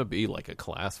 There's going to be like a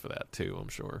class for that, too, I'm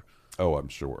sure. Oh, I'm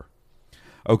sure.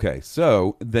 Okay,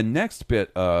 so the next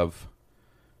bit of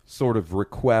sort of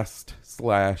request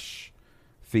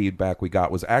 / feedback we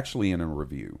got was actually in a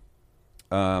review.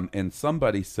 And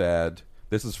somebody said,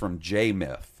 this is from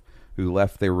J-Myth, who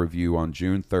left their review on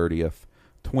June 30th,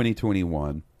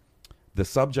 2021. The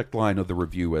subject line of the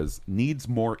review is, needs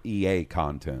more EA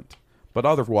content, but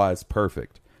otherwise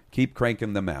perfect. Keep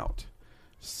cranking them out.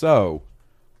 So,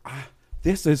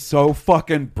 this is so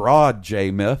fucking broad,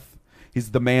 J-Myth.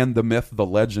 He's the man, the myth, the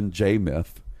legend,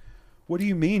 J-Myth. What do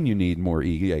you mean you need more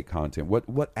EA content?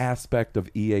 What aspect of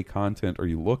EA content are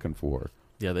you looking for?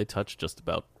 Yeah, they touch just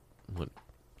about,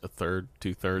 a third,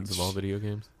 2/3 of all video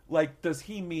games? Like, does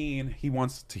he mean he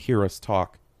wants to hear us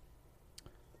talk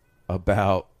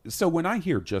about... So when I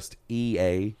hear just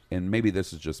EA, and maybe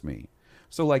this is just me.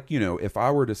 So, like, if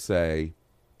I were to say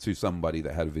to somebody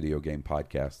that had a video game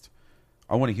podcast,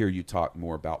 I want to hear you talk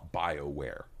more about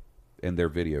BioWare and their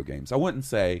video games. I wouldn't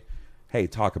say, hey,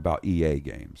 talk about EA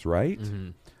games, right?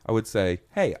 Mm-hmm. I would say,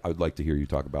 hey, I would like to hear you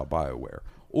talk about BioWare.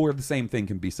 Or the same thing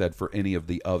can be said for any of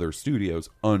the other studios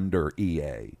under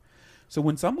EA. So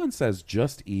when someone says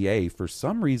just EA, for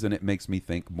some reason it makes me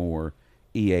think more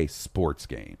EA sports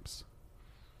games.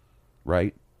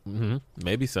 Right? Mm-hmm.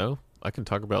 Maybe so. I can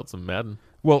talk about some Madden.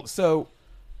 Well, so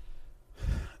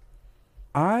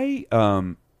I've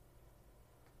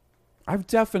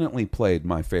definitely played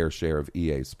my fair share of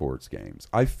EA sports games.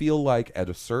 I feel like at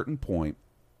a certain point,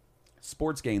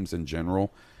 sports games in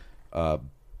general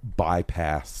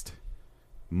bypassed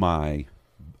my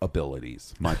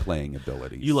abilities, my playing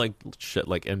abilities. You like shit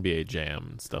like NBA Jam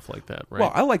and stuff like that, right?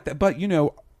 Well, I like that, but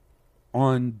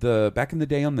back in the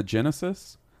day on the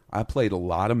Genesis, I played a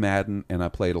lot of Madden and I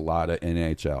played a lot of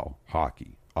NHL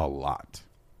hockey. A lot.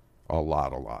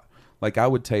 Like I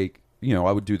would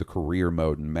I would do the career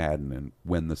mode in Madden and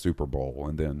win the Super Bowl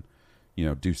and then,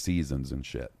 do seasons and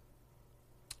shit.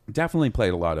 Definitely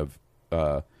played a lot of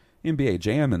NBA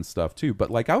Jam and stuff too,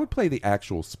 but like I would play the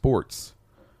actual sports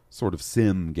sort of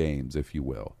sim games, if you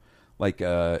will. Like,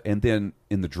 and then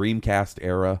in the Dreamcast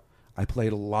era, I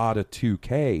played a lot of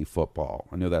 2K football.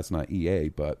 I know that's not EA,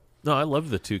 but... No, I love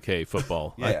the 2K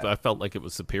football. Yeah. I felt like it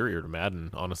was superior to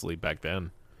Madden, honestly, back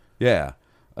then. Yeah.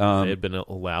 They had been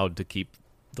allowed to keep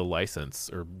the license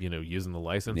or, using the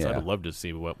license. Yeah. I'd love to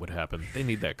see what would happen. They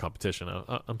need that competition.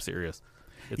 I'm serious.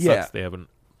 It Yeah. sucks they haven't...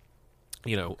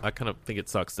 I kind of think it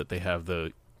sucks that they have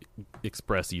the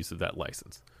express use of that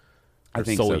license. I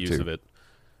think sole so, use too. of it.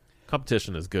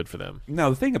 Competition is good for them. Now,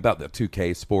 the thing about the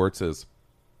 2K sports is,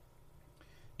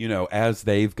 as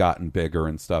they've gotten bigger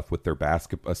and stuff with their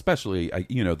basketball, especially,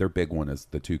 their big one is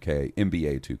the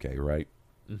NBA 2K, right?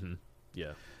 Mm-hmm.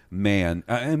 Yeah. Man,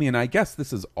 I mean, I guess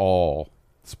this is all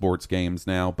sports games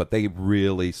now, but they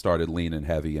really started leaning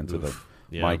heavy into the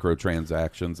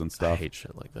microtransactions and stuff. I hate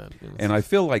shit like that. And I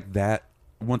feel like that,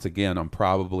 once again, I'm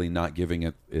probably not giving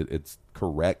it its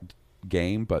correct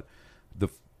game, but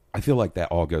I feel like that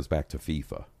all goes back to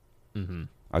FIFA. Mm-hmm.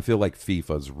 I feel like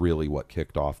FIFA's really what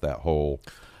kicked off that whole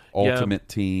Ultimate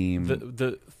Team.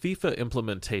 The FIFA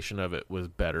implementation of it was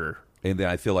better. And then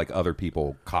I feel like other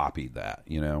people copied that,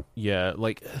 Yeah,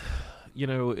 like,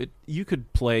 you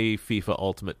could play FIFA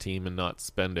Ultimate Team and not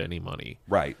spend any money.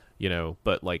 Right.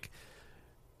 But, like,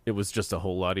 it was just a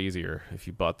whole lot easier if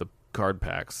you bought the card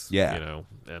packs. Yeah.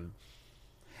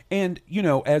 And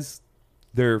as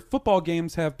their football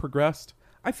games have progressed,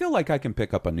 I feel like I can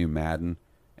pick up a new Madden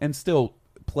and still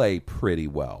play pretty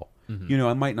well. Mm-hmm.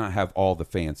 I might not have all the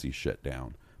fancy shit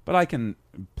down, but I can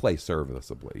play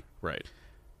serviceably. Right.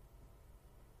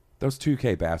 Those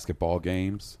 2K basketball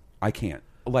games, I can't.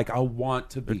 Like, I want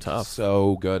to be tough.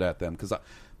 So good at them because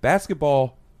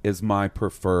basketball is my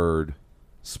preferred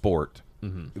sport,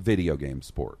 video game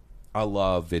sport. I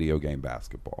love video game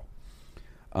basketball.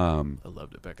 I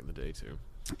loved it back in the day, too.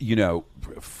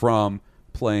 From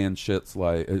playing shits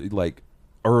like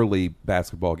early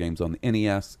basketball games on the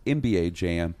NES, NBA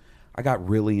Jam. I got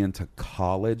really into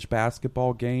college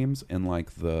basketball games in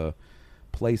like the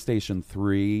PlayStation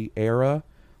 3 era.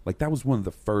 Like that was one of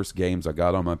the first games I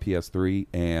got on my PS3,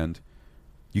 and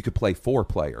you could play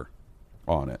 4-player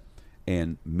on it.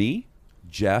 And me,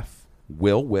 Jeff,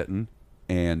 Will Witten,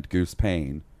 and Goose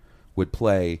Payne would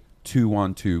play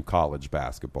 2-on-2 college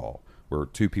basketball where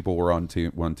two people were on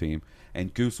one team,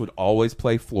 and Goose would always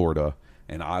play Florida,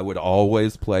 and I would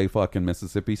always play fucking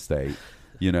Mississippi State,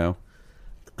 you know,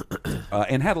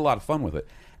 and had a lot of fun with it.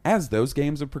 As those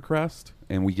games have progressed,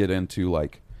 and we get into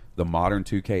like the modern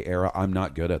 2K era, I'm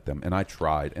not good at them, and I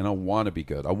tried, and I want to be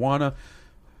good. I want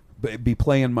to be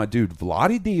playing my dude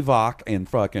Vlade Divac and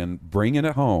fucking bringing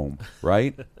it home,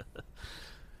 right?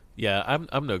 Yeah,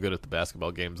 I'm no good at the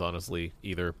basketball games, honestly,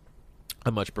 either. I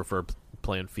much prefer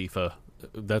playing FIFA.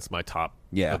 That's my top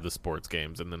of the sports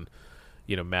games, and then,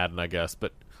 you know, Madden, I guess.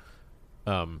 But,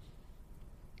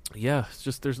 yeah, it's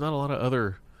just there's not a lot of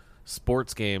other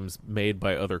sports games made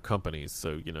by other companies.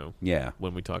 So, you know,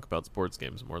 when we talk about sports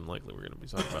games, more than likely we're going to be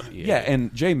talking about EA. Yeah,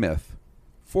 and J-Myth,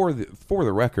 for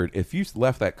the record, if you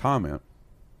left that comment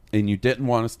and you didn't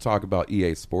want us to talk about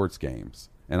EA sports games,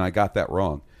 and I got that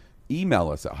wrong, email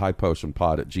us at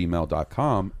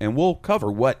highpotionpod@gmail.com, and we'll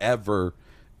cover whatever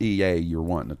EA you're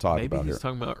wanting to talk about. Maybe he's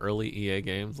talking about early EA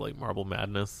games like Marble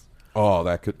Madness. Oh,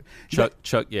 that could... Chuck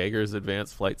Yeager's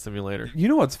Advanced Flight Simulator. You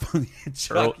know what's funny?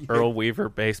 Earl Weaver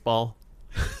Baseball.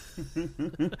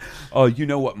 Oh, you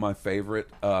know what my favorite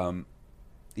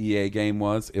EA game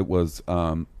was? It was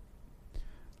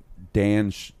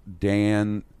Dan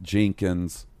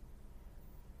Jenkins.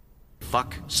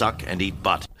 Fuck, suck, and eat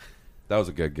butt. That was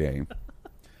a good game.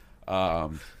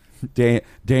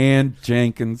 Dan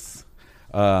Jenkins.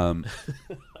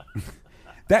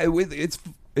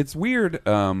 It's weird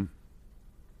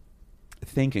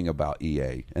thinking about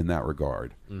EA in that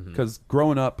regard, because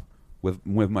growing up with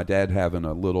my dad having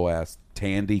a little ass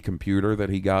Tandy computer that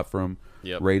he got from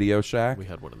Radio Shack, we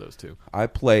had one of those too. I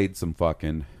played some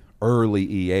fucking early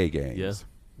EA games.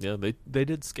 Yeah, they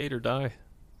did Skate or Die.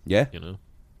 Yeah, you know,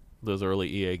 those early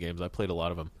EA games. I played a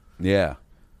lot of them. Yeah.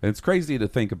 And it's crazy to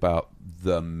think about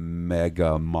the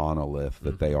mega monolith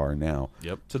that they are now.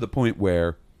 Yep. To the point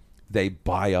where they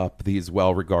buy up these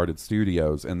well-regarded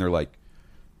studios, and they're like,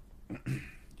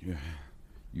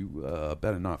 you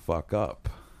better not fuck up,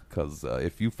 because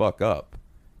if you fuck up,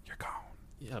 you're gone.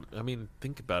 Yeah, I mean,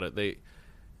 think about it. They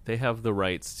have the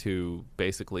rights to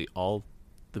basically all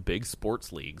the big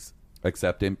sports leagues.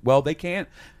 Except they can't.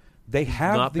 They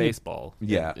have not baseball.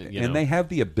 Yeah, and they have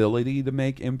the ability to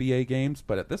make NBA games,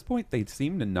 but at this point, they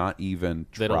seem to not even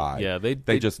try.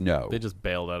 They just know. They just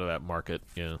bailed out of that market.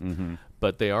 Yeah,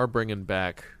 but they are bringing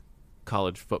back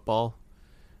college football,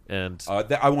 and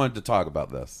I wanted to talk about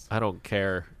this. I don't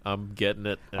care. I'm getting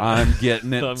it. I'm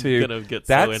getting it too. I'm gonna get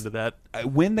so into that.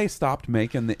 When they stopped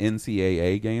making the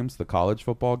NCAA games, the college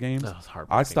football games,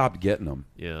 I stopped getting them.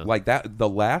 Yeah, like that. The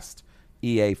last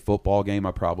EA football game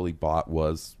I probably bought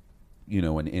was, you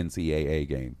know, an NCAA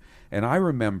game. And I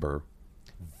remember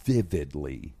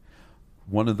vividly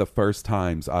one of the first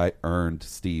times I earned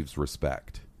Steve's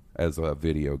respect as a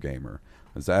video gamer.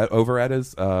 Is that over at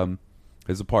his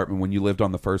apartment when you lived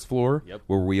on the first floor? Yep.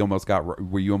 Where you almost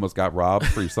got robbed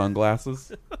for your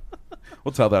sunglasses?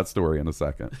 We'll tell that story in a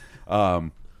second.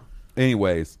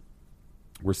 Anyways,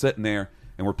 we're sitting there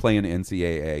and we're playing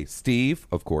NCAA. Steve,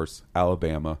 of course,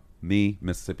 Alabama. Me,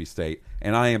 Mississippi State.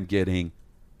 And I am getting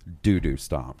doo-doo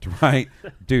stomped, right?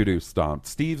 Doo-doo stomped.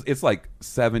 Steve's, it's like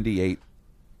 78-3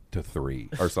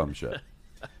 or some shit.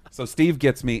 So Steve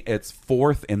gets me, it's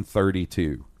 4th and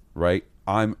 32, right?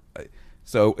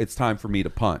 So it's time for me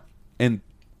to punt. And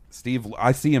Steve,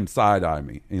 I see him side-eye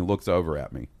me, and he looks over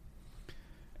at me.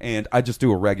 And I just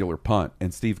do a regular punt.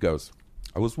 And Steve goes,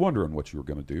 I was wondering what you were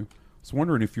going to do. I was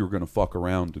wondering if you were going to fuck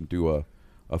around and do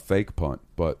a fake punt,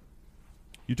 but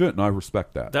you didn't, and I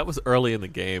respect that. That was early in the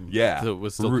game. Yeah. So it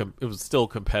was still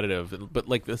competitive. But,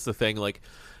 like, that's the thing. Like,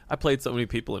 I played so many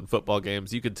people in football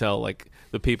games. You could tell, like,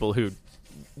 the people who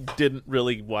didn't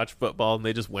really watch football and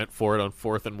they just went for it on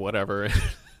 4th and whatever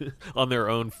on their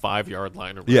own 5-yard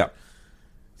line or whatever. Yeah.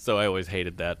 So I always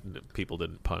hated that people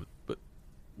didn't punt. But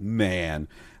man,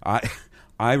 I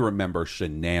remember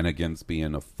shenanigans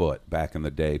being afoot back in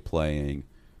the day playing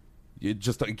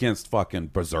just against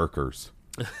fucking berserkers.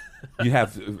 You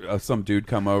have some dude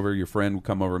come over, your friend will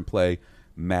come over and play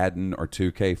Madden or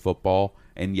 2K football,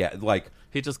 and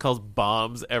he just calls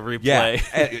bombs every play.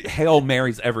 Hail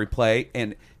Marys every play,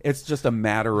 and it's just a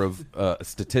matter of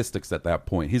statistics at that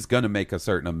point. He's going to make a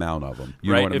certain amount of them.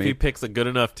 You know what I mean? If he picks a good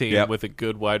enough team with a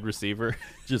good wide receiver.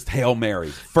 Just Hail Mary.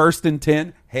 1st and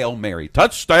 10, Hail Mary.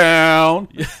 Touchdown!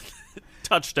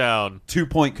 Touchdown.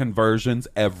 2-point conversions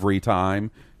every time.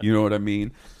 You know what I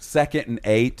mean? 2nd and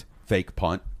 8, fake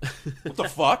punt. What the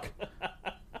fuck?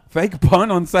 Fake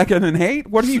punt on 2nd and 8?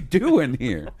 What are you doing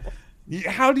here?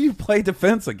 How do you play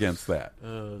defense against that?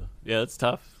 Yeah, it's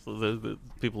tough. So the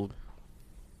people,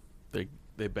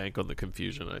 they bank on the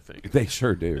confusion, I think. They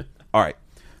sure do. All right.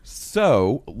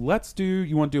 So let's do.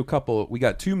 You want to do a couple? We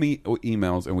got 2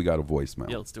 emails and we got a voicemail.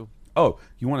 Yeah, let's do. Oh,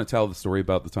 you want to tell the story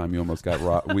about the time you almost got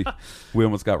robbed? we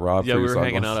almost got robbed. Yeah, for we your were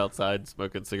hanging sunglasses. out outside,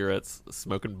 smoking cigarettes,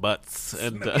 smoking butts,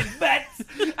 and Butts.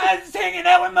 I was hanging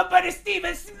out with my buddy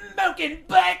Steven, smoking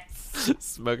butts.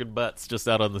 smoking butts just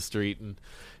out on the street. And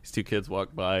these 2 kids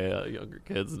walked by, younger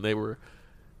kids, and they were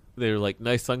like,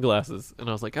 nice sunglasses. And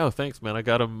I was like, oh, thanks, man. I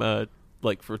got them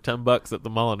like for $10 at the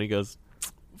mall. And he goes,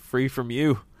 free from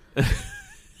you.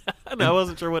 And I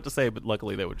wasn't sure what to say, but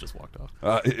luckily they would just walked off.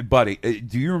 Buddy,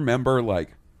 do you remember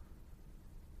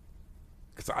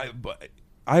because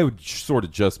I would sort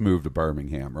of just moved to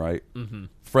Birmingham, right? Mm-hmm.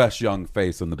 Fresh young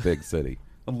face in the big city.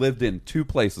 I lived in 2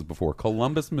 places before: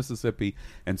 Columbus, Mississippi,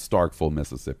 and Starkville,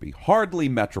 Mississippi. Hardly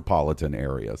metropolitan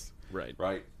areas. Right.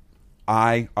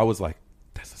 I was like,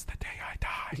 this is the day I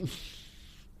die.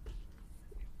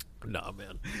 Nah,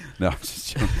 man. No, I'm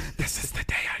just joking. This is the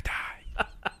day I die.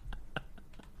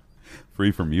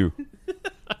 Free from you.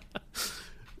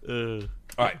 All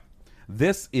right.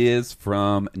 This is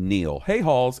from Neil. Hey,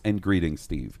 Halls, and greetings,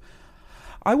 Steve.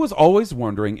 I was always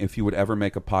wondering if you would ever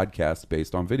make a podcast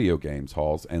based on video games,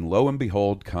 Halls, and lo and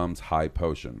behold comes High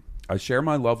Potion. I share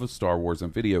my love of Star Wars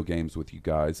and video games with you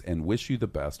guys and wish you the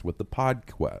best with the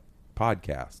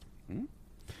podcast.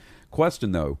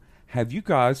 Question, though. Have you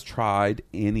guys tried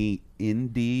any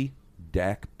indie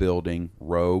deck building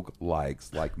rogue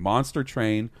likes like Monster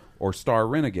Train or Star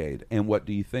Renegade, and what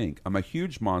do you think? I'm a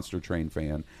huge Monster Train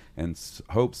fan and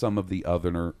hope some of the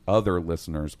other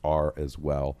listeners are as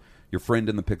well. Your friend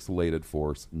in the Pixelated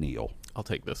Force, Neil. I'll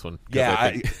take this one.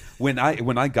 Yeah, when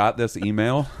I got this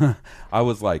email, I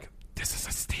was like, this is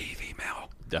a Steve email.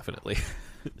 Definitely.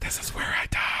 This is where I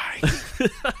die.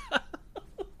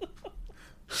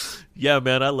 Yeah,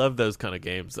 man, I love those kind of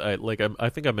games. I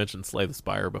think I mentioned Slay the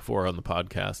Spire before on the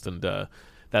podcast, and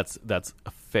that's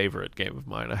a favorite game of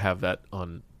mine. I have that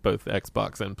on both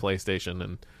Xbox and PlayStation,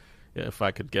 and if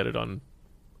I could get it on,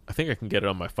 I think I can get it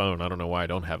on my phone. I don't know why I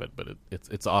don't have it, but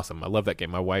it's awesome. I love that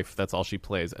game. My wife, that's all she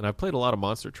plays, and I've played a lot of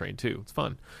Monster Train too. It's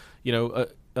fun.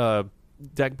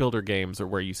 Deck builder games are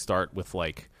where you start with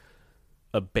like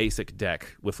a basic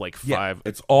deck with like 5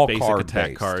 it's all basic card attack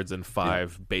based. cards and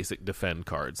 5 basic defend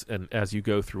cards, and as you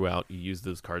go throughout, you use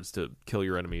those cards to kill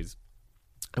your enemies,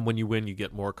 and when you win, you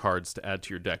get more cards to add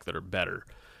to your deck that are better.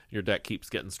 Your deck keeps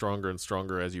getting stronger and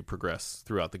stronger as you progress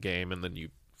throughout the game, and then you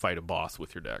fight a boss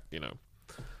with your deck,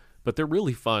 but they're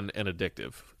really fun and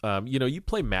addictive. You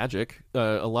play Magic,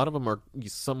 a lot of them are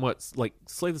somewhat like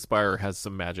Slay the Spire has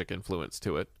some Magic influence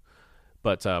to it,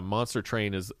 but Monster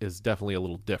Train is definitely a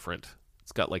little different.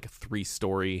 It's got like a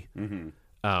 3-story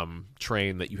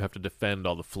train that you have to defend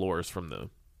all the floors from the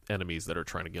enemies that are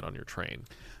trying to get on your train.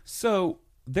 So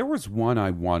there was one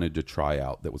I wanted to try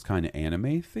out that was kind of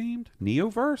anime themed.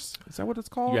 Neoverse? Is that what it's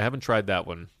called? Yeah, I haven't tried that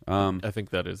one. I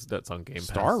think that's on Game Pass.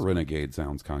 Star Renegade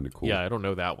sounds kind of cool. Yeah, I don't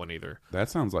know that one either. That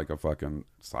sounds like a fucking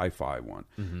sci-fi one.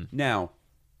 Mm-hmm. Now,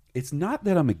 it's not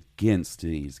that I'm against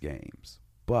these games,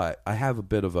 but I have a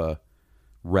bit of a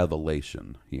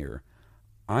revelation here.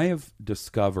 I have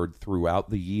discovered throughout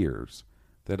the years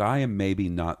that I am maybe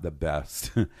not the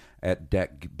best at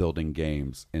deck building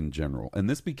games in general. And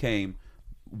this became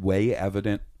way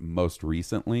evident most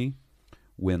recently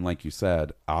when, like you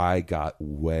said, I got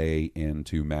way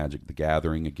into Magic the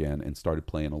Gathering again and started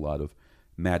playing a lot of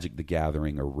Magic the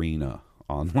Gathering Arena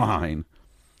online.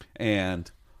 And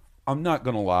I'm not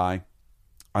going to lie,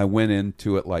 I went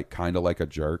into it like kind of like a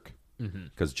jerk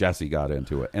because Jesse got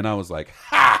into it. And I was like,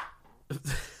 ha!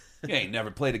 You ain't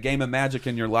never played a game of Magic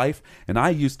in your life. And I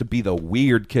used to be the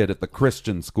weird kid at the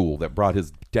Christian school that brought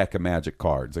his deck of Magic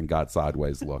cards and got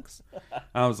sideways looks.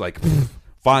 I was like,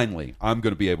 finally, I'm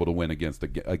going to be able to win against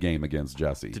a game against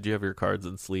Jesse. Did you have your cards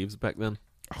in sleeves back then?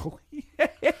 Oh,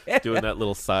 yeah. Doing that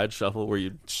little side shuffle where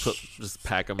you just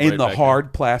pack them in right the back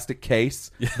hard plastic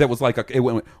case that was like it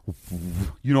went,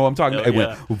 you know what I'm talking about? It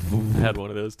went. I had one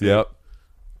of those too. Yep.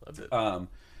 That's it.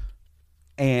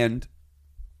 And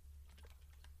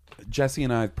Jesse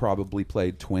and I have probably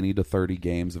played 20 to 30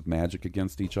 games of Magic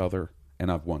against each other,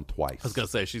 and I've won twice. I was gonna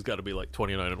say she's got to be like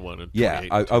 29-1 and 28. Yeah,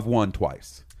 I've won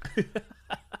twice.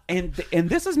 and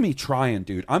this is me trying,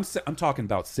 dude. I'm talking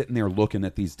about sitting there looking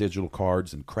at these digital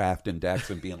cards and crafting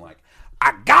decks and being like,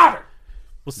 I got her.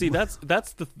 Well, see, that's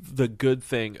the good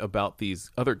thing about these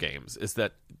other games is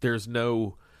that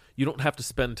you don't have to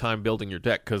spend time building your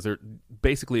deck because they're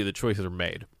basically the choices are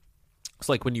made. It's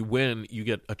like when you win, you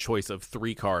get a choice of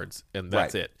 3 cards, and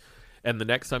that's it. And the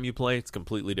next time you play, it's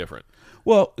completely different.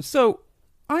 Well, so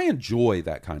I enjoy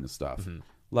that kind of stuff.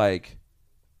 Like,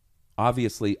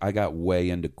 obviously, I got way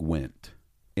into Gwent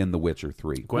in The Witcher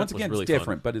 3. Gwent Once was again, really it's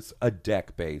different, but it's a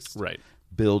deck-based. Right.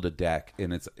 Build a deck,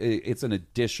 and it's an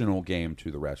additional game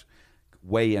to the rest.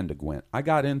 Way into Gwent. I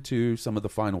got into some of the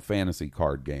Final Fantasy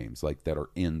card games, like that are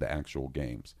in the actual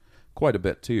games, quite a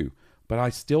bit too. But I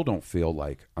still don't feel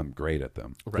like I'm great at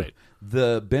them. Right.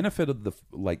 The benefit of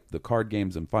the card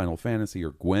games in Final Fantasy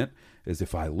or Gwent is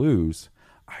if I lose,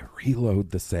 I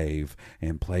reload the save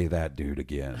and play that dude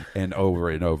again and over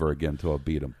again till I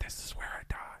beat him. This is where I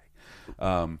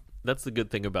die. That's the good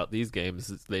thing about these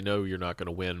games is they know you're not going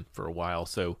to win for a while,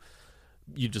 so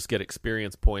you just get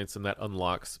experience points, and that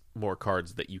unlocks more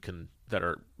cards that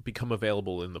become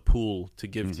available in the pool to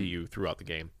give to you throughout the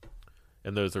game.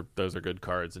 And those are good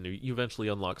cards, and you eventually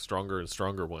unlock stronger and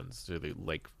stronger ones. So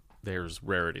there's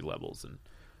rarity levels, and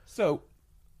so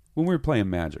when we were playing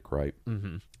Magic, right?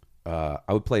 Mm-hmm. I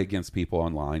would play against people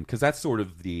online because that's sort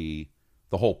of the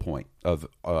whole point of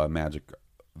Magic: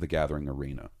 The Gathering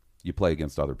arena. You play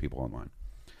against other people online,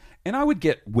 and I would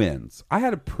get wins. I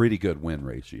had a pretty good win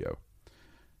ratio,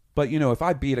 but if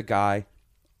I beat a guy,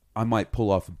 I might pull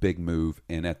off a big move,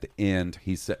 and at the end,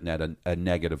 he's sitting at a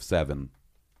 -7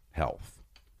 health.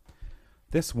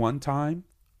 This one time,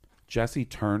 Jessie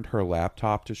turned her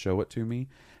laptop to show it to me,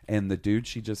 and the dude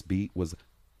she just beat was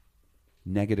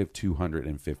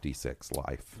 -256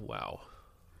 life. Wow.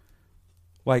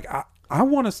 Like, I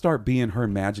want to start being her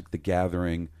Magic: The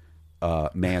Gathering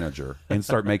manager and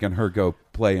start making her go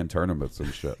play in tournaments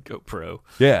and shit. Go pro.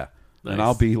 Yeah. Nice. And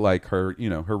I'll be like her,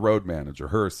 her road manager,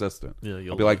 her assistant. Yeah,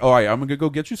 I'll be like, all right, I'm going to go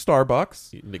get you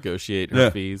Starbucks. You negotiate her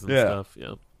fees and stuff.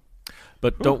 Yeah.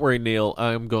 But don't worry, Neil.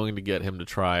 I'm going to get him to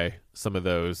try some of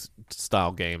those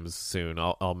style games soon.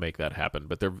 I'll make that happen.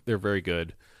 But they're very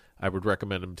good. I would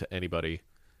recommend them to anybody.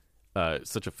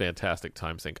 Such a fantastic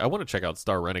time sink. I want to check out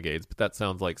Star Renegades, but that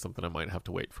sounds like something I might have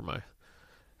to wait for my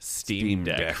Steam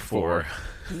Deck for.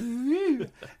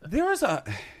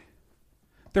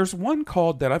 There's one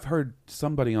called that I've heard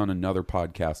somebody on another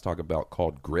podcast talk about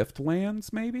called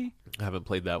Griftlands, maybe? I haven't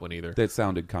played that one either. That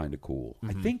sounded kind of cool.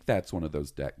 I think that's one of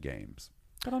those deck games.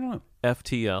 But I don't know.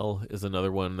 FTL is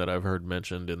another one that I've heard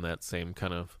mentioned in that same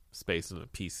kind of space in a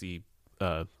PC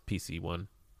one.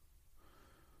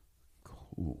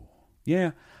 Cool.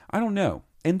 Yeah, I don't know.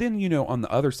 And then, on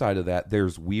the other side of that,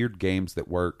 there's weird games that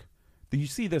work. You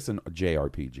see this in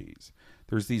JRPGs.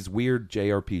 There's these weird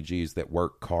JRPGs that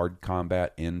work card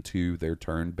combat into their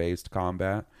turn-based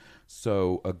combat.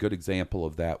 So a good example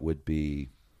of that would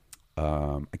be,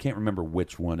 I can't remember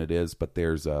which one it is, but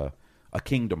there's a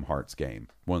Kingdom Hearts game,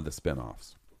 one of the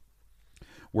spinoffs,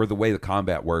 where the way the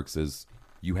combat works is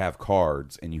you have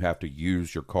cards and you have to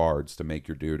use your cards to make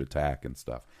your dude attack and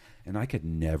stuff. And I could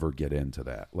never get into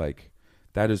that. Like,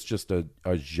 that is just a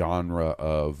genre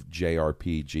of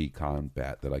JRPG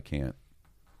combat that I can't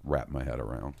wrap my head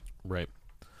around. Right.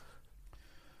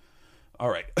 All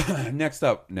right. Next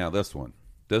up, now this one.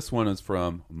 This one is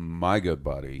from my good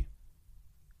buddy,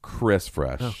 Chris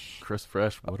Fresh. Oh, Chris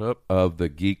Fresh, what up? Of the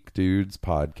Geek Dudes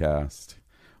podcast,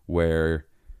 where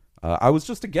I was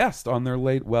just a guest on their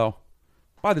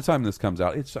by the time this comes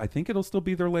out, I think it'll still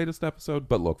be their latest episode,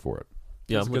 but look for it.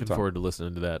 Yeah, I'm looking forward to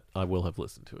listening to that. I will have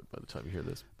listened to it by the time you hear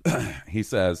this. He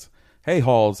says, "Hey,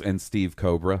 Halls and Steve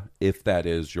Cobra, if that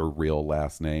is your real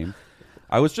last name.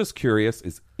 I was just curious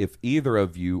if either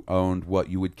of you owned what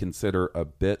you would consider a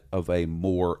bit of a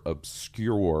more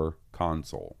obscure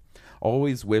console.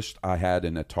 Always wished I had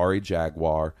an Atari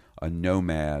Jaguar, a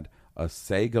Nomad, a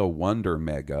Sega Wonder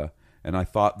Mega, and I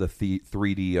thought the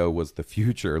 3DO was the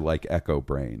future like Echo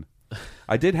Brain.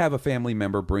 I did have a family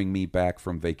member bring me back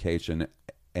from vacation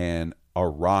an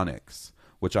Aronix,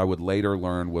 which I would later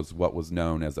learn was what was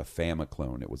known as a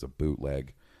Famiclone. It was a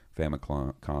bootleg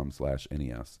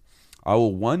Famicom/NES. I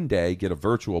will one day get a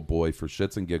Virtual Boy for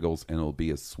shits and giggles, and it'll be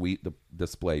a sweet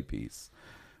display piece.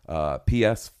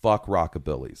 P.S. Fuck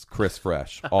Rockabillys. Chris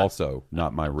Fresh. Also,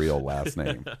 not my real last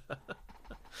name."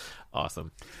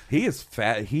 Awesome. He is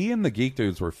He and the Geek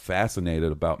Dudes were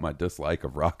fascinated about my dislike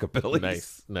of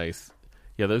Rockabillys. Nice.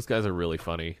 Yeah, those guys are really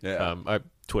funny. Yeah. I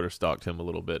Twitter stalked him a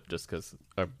little bit just because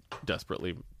I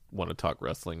desperately want to talk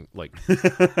wrestling, like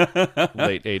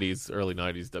late 80s, early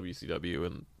 90s WCW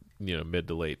and mid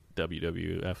to late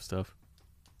WWF stuff.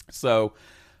 So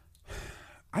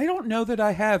I don't know that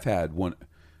I have had one.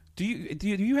 Do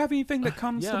you have anything that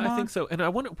comes to mind? Yeah, I think so. And I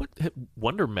wonder what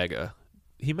Wonder Mega.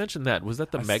 He mentioned that. Was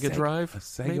that the Mega Drive? A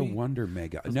Sega maybe? Wonder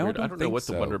Mega. No, I don't know what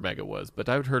so. The Wonder Mega was, but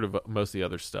I've heard of most of the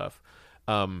other stuff.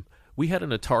 We had an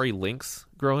Atari Lynx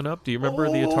growing up. Do you remember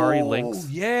the Atari Lynx?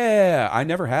 Yeah, I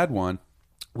never had one.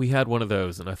 We had one of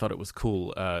those, and I thought it was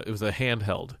cool. It was a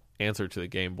handheld answer to the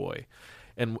Game Boy.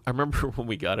 And I remember when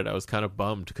we got it, I was kind of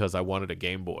bummed because I wanted a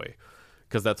Game Boy,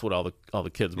 because that's what all the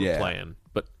kids were playing.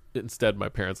 But instead, my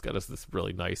parents got us this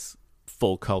really nice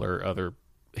full color other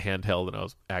handheld, and I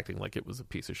was acting like it was a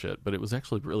piece of shit. But it was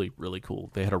actually really, really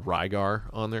cool. They had a Rygar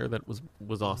on there that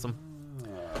was awesome.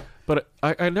 But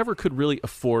I never could really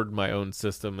afford my own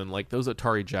system, and like those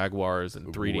Atari Jaguars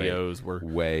and 3DOs were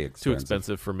way too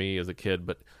expensive for me as a kid.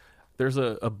 But there's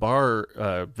a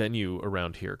bar venue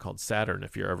around here called Saturn,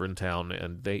 if you're ever in town,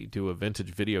 and they do a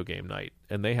vintage video game night,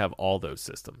 and they have all those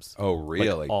systems. Oh,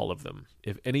 really? Like, all of them.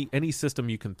 If any system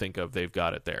you can think of, they've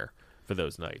got it there for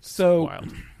those nights. So,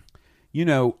 wild. You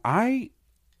know,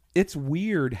 it's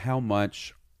weird how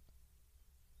much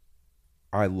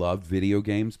I loved video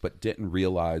games, but didn't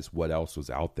realize what else was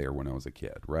out there when I was a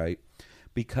kid, right?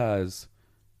 Because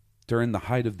during the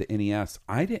height of the NES,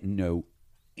 I didn't know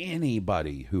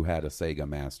anybody who had a Sega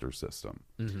Master System.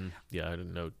 Mm-hmm. Yeah, I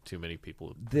didn't know too many people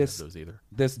who had those either.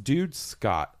 This dude,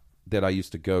 Scott, that I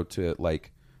used to go to,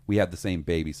 like, we had the same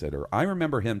babysitter. I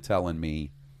remember him telling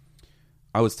me,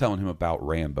 I was telling him about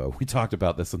Rambo. We talked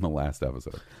about this in the last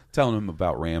episode. Telling him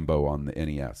about Rambo on the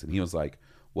NES. And he was like,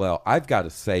 well, I've got a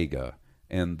Sega,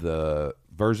 and the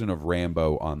version of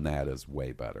Rambo on that is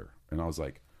way better. And I was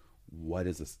like, what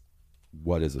is a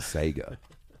Sega?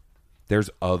 There's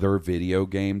other video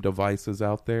game devices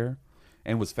out there.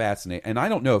 And was fascinated. And I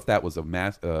don't know if that was a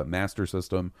Master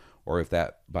System, or if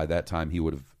that by that time he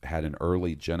would have had an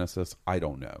early Genesis. I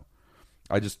don't know.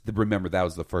 I just remember that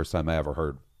was the first time I ever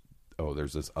heard, oh,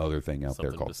 there's this other thing out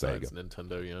there called Sega.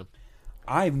 Nintendo, yeah.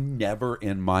 I've never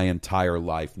in my entire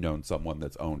life known someone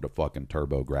that's owned a fucking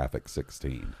TurboGrafx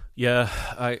 16. Yeah,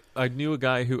 I knew a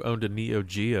guy who owned a Neo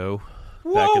Geo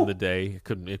back in the day.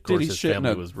 Couldn't, of course, Did he his shit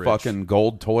family in a was rich. fucking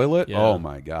gold toilet? Yeah. Oh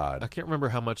my god! I can't remember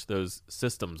how much those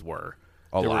systems were.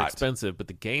 They A were lot. expensive, but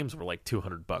the games were like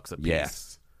 $200 a piece.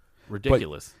 Yes,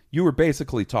 ridiculous. But you were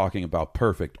basically talking about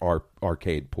perfect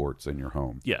arcade ports in your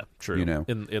home. Yeah, true. You know,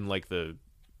 in like the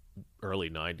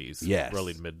early 90s, yes,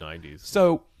 early to mid 90s.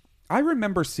 So I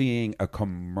remember seeing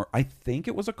I think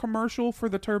it was a commercial for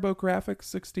the TurboGrafx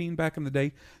 16 back in the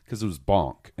day, because it was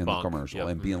Bonk in the commercial,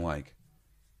 and being like,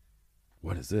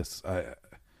 what is this?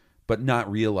 But not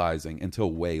realizing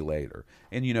until way later.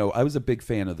 And, you know, I was a big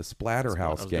fan of the Splatterhouse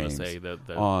games. I was going to say that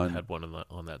had one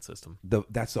on that system.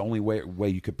 That's the only way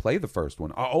you could play the first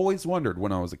one. I always wondered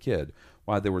when I was a kid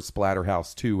why there was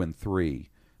Splatterhouse 2 and 3,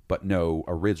 but no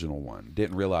original one.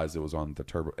 Didn't realize it was on the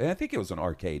Turbo. And I think it was an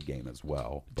arcade game as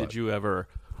well. Did you ever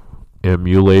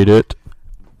emulate it?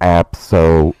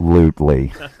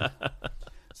 Absolutely.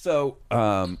 So,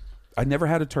 I never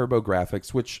had a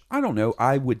TurboGrafx, which I don't know.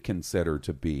 I would consider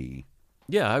to be,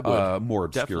 I would a more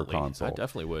obscure definitely. console. I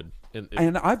definitely would.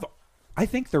 And I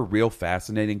think they're real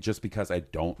fascinating, just because I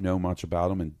don't know much about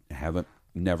them and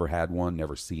never had one,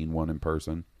 never seen one in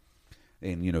person.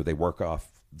 And you know, they work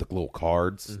off the little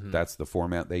cards. Mm-hmm. That's the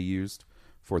format they used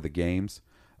for the games.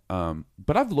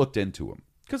 But I've looked into them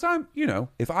because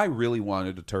if I really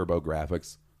wanted a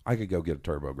TurboGrafx, I could go get a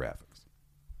TurboGrafx.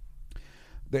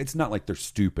 It's not like they're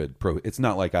stupid. It's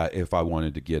not like if I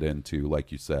wanted to get into,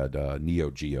 like you said, Neo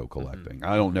Geo collecting. Mm-hmm.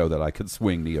 I don't know that I could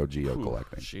swing Neo Geo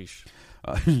collecting. Sheesh.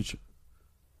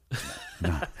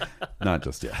 Not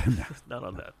just yet. No. Not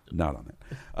on that. Not on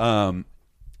that.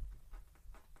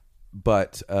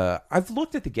 But I've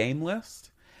looked at the game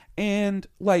list, and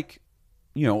like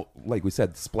we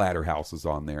said, Splatterhouse is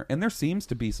on there, and there seems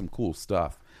to be some cool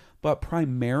stuff. But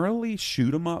primarily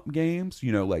shoot 'em up games,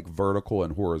 like vertical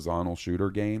and horizontal shooter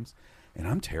games, and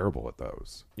I'm terrible at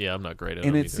those. Yeah, I'm not great at them.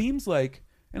 And it either. seems like,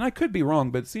 and I could be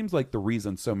wrong, but it seems like the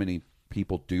reason so many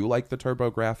people do like the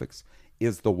TurboGrafx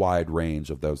is the wide range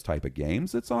of those type of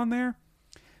games that's on there.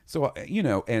 So,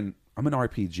 and I'm an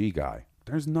RPG guy.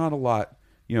 There's not a lot,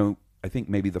 I think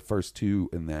maybe the first two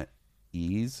in that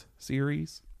Ys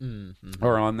series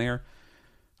are on there.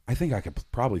 I think I could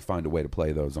probably find a way to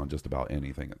play those on just about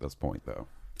anything at this point, though.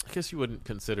 I guess you wouldn't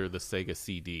consider the Sega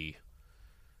CD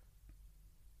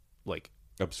like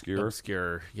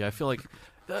obscure. Yeah, I feel like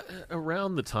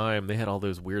around the time they had all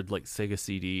those weird like Sega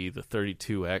CD, the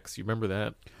 32X. You remember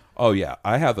that? Oh yeah,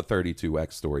 I have a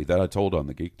 32X story that I told on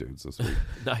the Geek Dudes this week.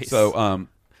 Nice. So,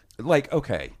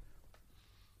 okay,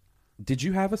 did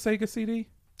you have a Sega CD?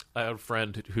 I had a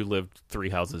friend who lived 3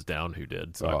 houses down who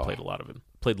did, so I played a lot of it.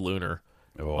 Played Lunar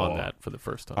on that for the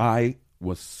first time. I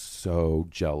was so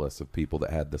jealous of people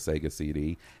that had the Sega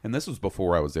CD, and this was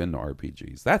before I was into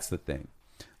RPGs. That's the thing.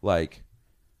 Like,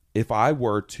 if I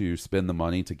were to spend the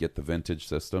money to get the vintage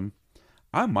system,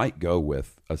 I might go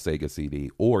with a Sega CD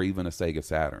or even a Sega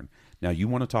Saturn. Now, you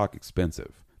want to talk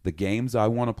expensive. The games I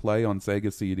want to play on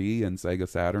Sega CD and Sega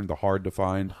Saturn, the hard to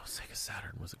find. Oh, Sega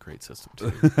Saturn was a great system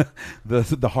too.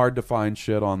 the hard to find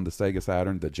shit on the Sega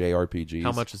Saturn, the JRPGs.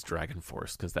 How much is Dragon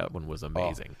Force? Because that one was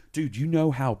amazing. Dude, you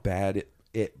know how bad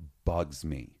it bugs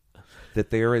me that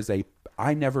there is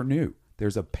I never knew.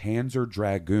 There's a Panzer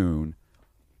Dragoon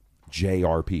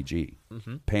JRPG.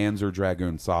 Panzer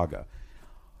Dragoon Saga.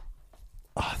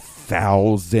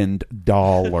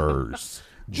 $1,000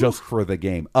 just for the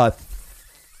game.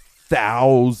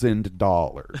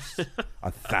 $1,000.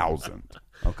 1,000.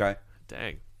 Okay?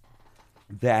 Dang.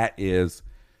 That is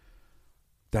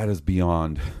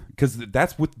beyond, because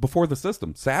that's before the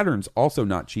system. Saturn's also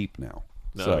not cheap now.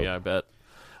 No, so yeah, I bet.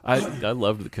 I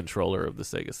loved the controller of the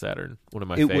Sega Saturn. One of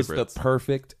my favorites. It was the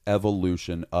perfect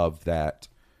evolution of that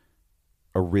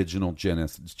original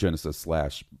Genesis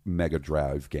 / Mega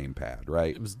Drive gamepad,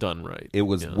 right? It was done right. It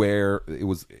was where it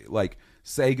was like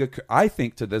Sega. I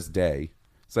think to this day,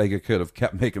 Sega could have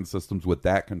kept making systems with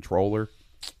that controller.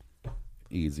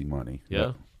 Easy money.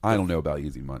 Yeah. But I don't know about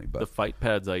easy money, but the fight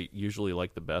pads I usually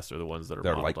like the best are the ones that are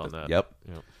modeled on that. Yep.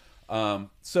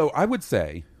 So I would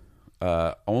say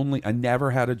I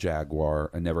never had a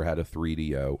Jaguar. I never had a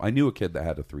 3DO. I knew a kid that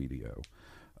had a 3DO.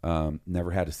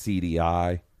 Never had a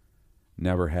CDI.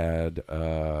 Never had.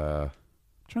 I'm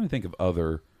trying to think of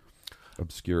other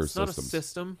obscure systems. It's not a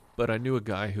system, but I knew a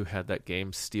guy who had that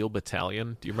game, Steel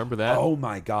Battalion. Do you remember that? Oh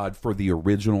my God! For the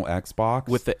original Xbox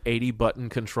with the 80-button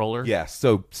controller. Yes.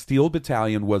 So Steel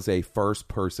Battalion was a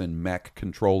first-person mech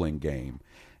controlling game,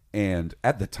 and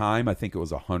at the time, I think it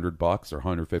was $100 or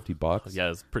 $150.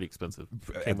 Yeah, it's pretty expensive.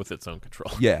 It came with its own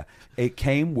controller. Yeah, it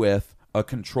came with a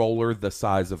controller the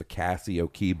size of a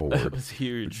Casio keyboard. It was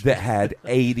huge. That had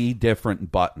 80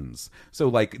 different buttons. So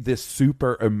like this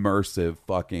super immersive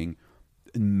fucking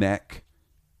mech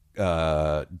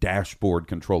dashboard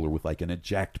controller with like an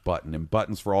eject button and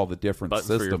buttons for all the different buttons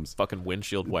systems. For your fucking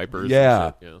windshield wipers.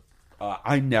 Yeah. And shit.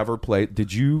 I never played.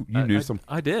 Did you? You knew some?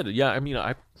 I did. Yeah. I mean,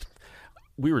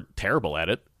 we were terrible at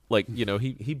it. Like,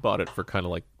 he bought it for kind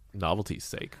of like novelty's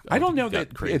sake. I don't know that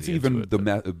it's even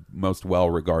the most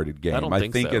well-regarded game. I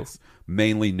think so. it's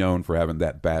mainly known for having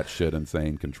that batshit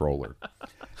insane controller.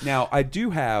 Now, I do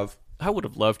have. I would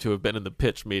have loved to have been in the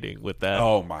pitch meeting with that.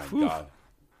 Oh my God.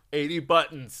 80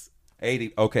 buttons.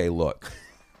 80. Okay, look.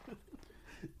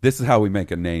 This is how we make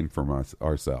a name for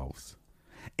ourselves.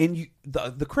 And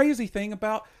the crazy thing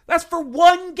about that's for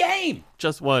one game.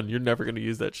 Just one. You're never going to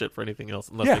use that shit for anything else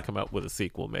unless they come out with a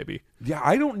sequel, maybe. Yeah,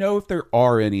 I don't know if there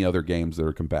are any other games that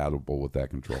are compatible with that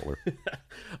controller.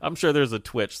 I'm sure there's a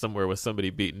Twitch somewhere with somebody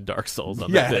beating Dark Souls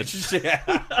on the pitch.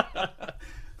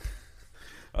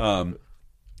 Yeah.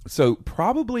 So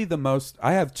probably the most.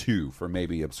 I have two for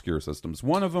maybe obscure systems.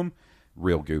 One of them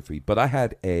real goofy, but I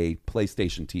had a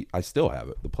PlayStation I still have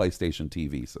it, the PlayStation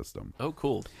TV system. Oh,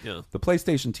 cool. Yeah. The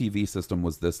PlayStation TV system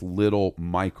was this little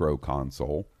micro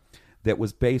console that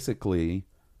was basically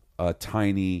a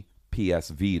tiny PS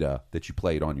Vita that you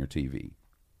played on your TV.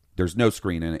 There's no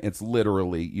screen in it. It's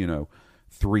literally,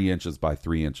 3 inches by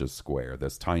 3 inches square,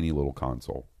 this tiny little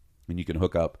console. And you can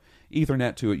hook up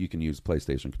Ethernet to it. You can use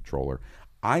PlayStation controller.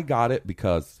 I got it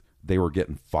because they were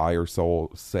getting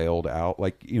sailed out.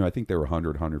 Like, I think they were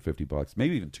 $100, $150,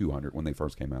 maybe even $200 when they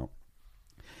first came out.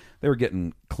 They were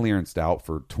getting clearanced out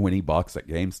for $20 at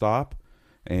GameStop.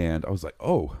 And I was like,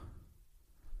 oh,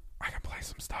 I can play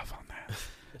some stuff on that.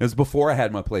 It was before I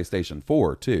had my PlayStation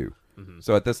 4, too. Mm-hmm.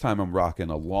 So at this time, I'm rocking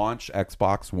a launch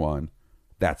Xbox One.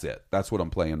 That's it. That's what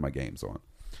I'm playing my games on.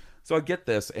 So I get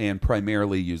this and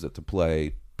primarily use it to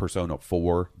play Persona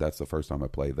 4. That's the first time I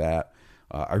played that.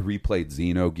 I replayed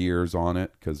Xenogears on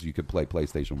it because you could play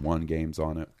PlayStation 1 games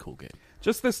on it. Cool game.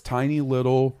 Just this tiny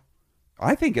little.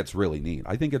 I think it's really neat.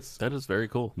 That is very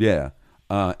cool. Yeah.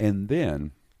 And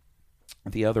then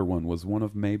the other one was one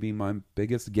of maybe my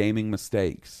biggest gaming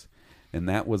mistakes, and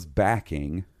that was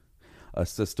backing a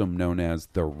system known as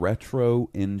the Retro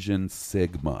Engine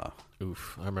Sigma.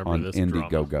 Oof, I remember on this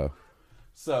Indiegogo. Drama.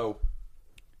 So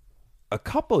a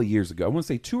couple of years ago, I want to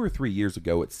say 2 or 3 years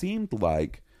ago, it seemed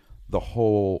like the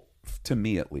whole, to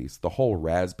me at least, the whole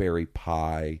Raspberry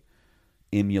Pi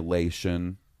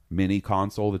emulation mini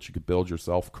console that you could build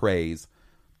yourself craze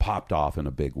popped off in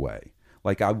a big way.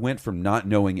 Like, I went from not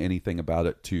knowing anything about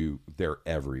it to they're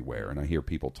everywhere, and I hear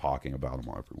people talking about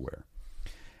them everywhere.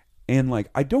 And, like,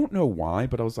 I don't know why,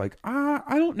 but I was like, I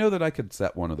don't know that I could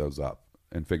set one of those up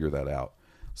and figure that out.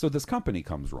 So this company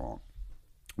comes along,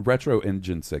 Retro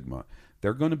Engine Sigma.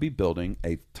 They're going to be building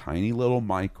a tiny little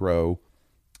micro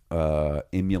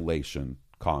emulation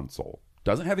console.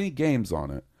 Doesn't have any games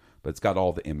on it, but it's got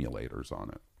all the emulators on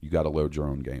it. You got to load your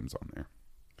own games on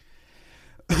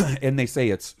And they say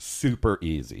it's super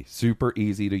easy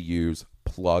to use,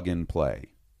 plug and play.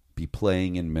 Be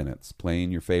playing in minutes,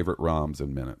 playing your favorite ROMs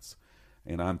in minutes.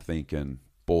 And I'm thinking,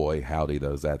 boy, howdy,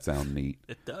 does that sound neat.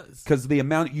 It does. Because the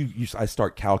amount, I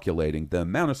start calculating the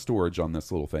amount of storage on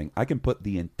this little thing. I can put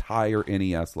the entire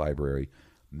NES library,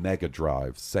 Mega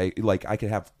Drive, I could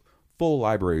have full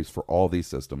libraries for all these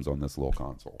systems on this little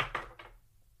console.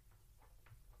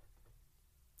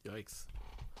 Yikes.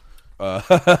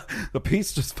 The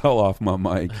piece just fell off my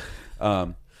mic.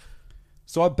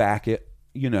 So I back it,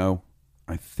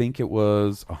 I think it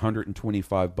was $125,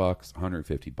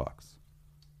 $150.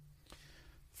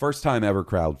 First time ever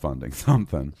crowdfunding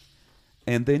something.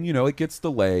 And then, it gets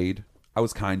delayed. I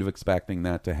was kind of expecting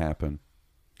that to happen.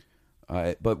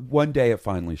 But one day it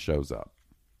finally shows up.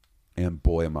 And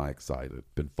boy, am I excited.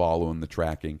 Been following the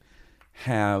tracking.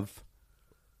 Have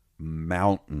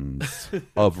mountains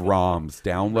of ROMs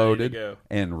downloaded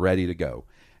and ready to go.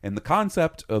 And the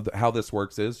concept of how this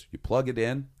works is you plug it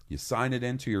in, you sign it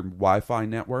into your Wi-Fi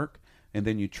network, and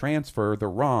then you transfer the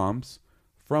ROMs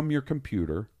from your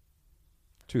computer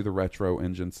to the Retro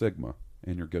Engine Sigma,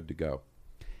 and you're good to go.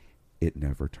 It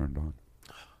never turned on.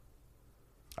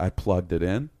 I plugged it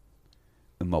in,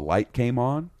 and the light came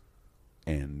on,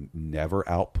 and never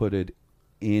outputted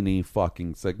any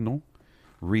fucking signal.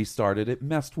 Restarted it,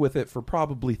 messed with it for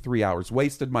probably 3 hours,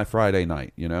 wasted my Friday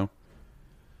night,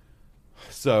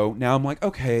 So now I'm like,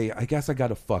 okay, I guess I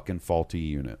got a fucking faulty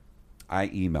unit. I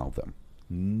emailed them.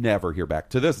 Never hear back.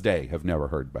 To this day, have never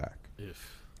heard back.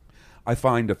 I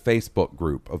find a Facebook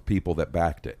group of people that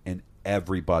backed it, and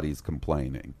everybody's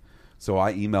complaining. So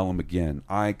I email them again.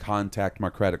 I contact my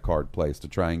credit card place to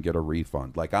try and get a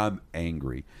refund. I'm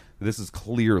angry. This is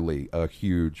clearly a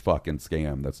huge fucking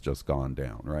scam that's just gone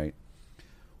down, right?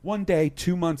 One day,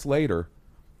 2 months later,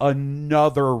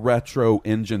 another Retro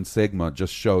Engine Sigma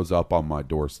just shows up on my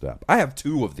doorstep. I have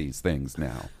 2 of these things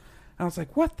now. I was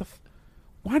like, what the...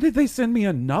 Why did they send me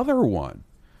another one?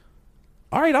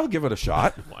 All right, I'll give it a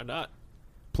shot. Why not?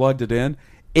 Plugged it in.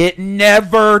 It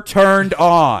never turned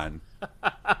on.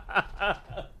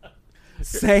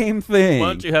 Same thing. Why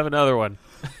don't you have another one?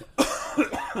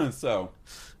 So,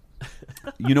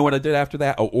 you know what I did after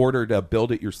that? I ordered a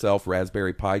build-it-yourself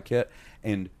Raspberry Pi kit,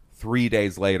 and 3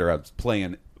 days later, I was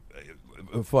playing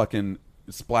a fucking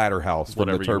Splatterhouse from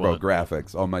the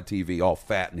TurboGrafx on my TV, all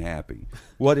fat and happy.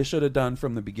 What I should have done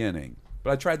from the beginning.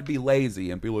 But I tried to be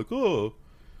lazy and be like, oh.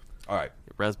 All right.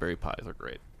 Raspberry Pis are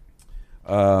great.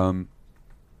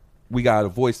 We got a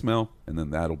voicemail, and then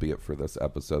that'll be it for this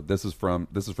episode. This is from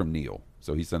Neil,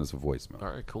 so he sent us a voicemail. All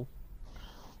right, cool.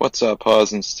 What's up,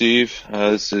 Paz and Steve?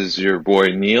 This is your boy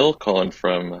Neil calling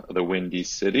from the Windy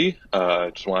City.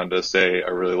 Just wanted to say I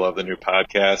really love the new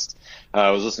podcast. I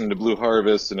was listening to Blue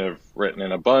Harvest and have written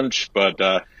in a bunch,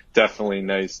 but definitely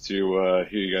nice to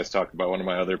hear you guys talk about one of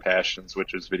my other passions,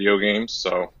 which is video games.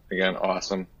 So, again,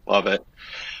 awesome. Love it.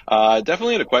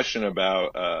 Definitely had a question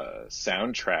about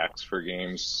soundtracks for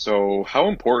games. So how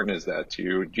important is that to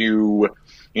you? Do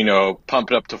you,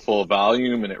 pump it up to full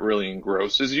volume and it really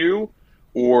engrosses you?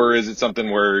 Or is it something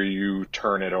where you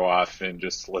turn it off and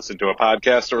just listen to a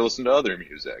podcast or listen to other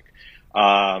music?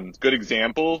 Good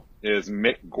example is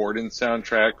Mick Gordon's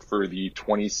soundtrack for the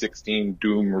 2016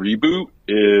 Doom reboot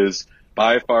is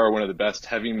by far one of the best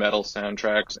heavy metal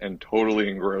soundtracks and totally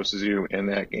engrosses you in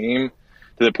that game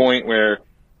to the point where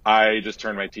I just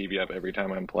turn my TV up every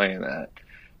time I'm playing that.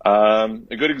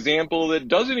 A good example that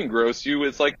doesn't engross you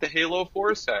is like the Halo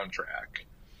 4 soundtrack.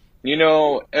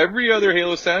 Every other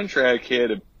Halo soundtrack had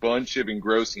a bunch of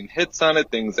engrossing hits on it,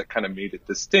 things that kind of made it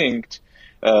distinct.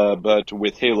 But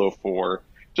with Halo 4,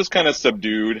 just kind of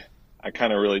subdued. I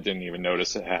kind of really didn't even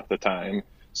notice it half the time.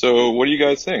 So what do you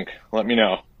guys think? Let me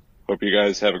know. Hope you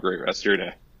guys have a great rest of your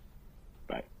day.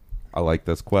 Bye. I like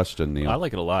this question, Neil. I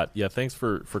like it a lot. Yeah, thanks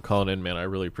for calling in, man. I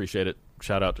really appreciate it.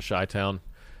 Shout out to Chi-Town.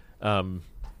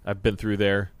 I've been through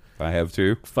there. I have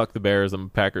too. Fuck the Bears. I'm a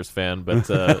Packers fan, but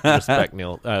respect,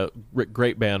 Neil.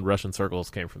 Great band, Russian Circles,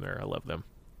 came from there. I love them.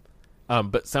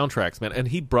 But soundtracks, man. And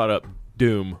he brought up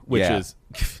Doom, which is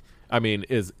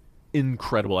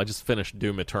incredible. I just finished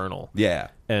Doom Eternal. Yeah.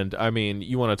 And,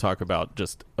 you want to talk about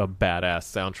just a badass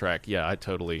soundtrack. Yeah,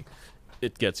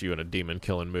 it gets you in a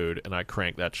demon-killing mood, and I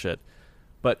crank that shit.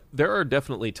 But there are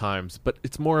definitely times, but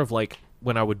it's more of like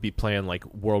when I would be playing like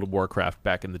World of Warcraft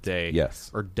back in the day,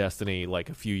 yes, or Destiny like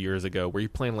a few years ago, where you're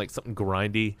playing like something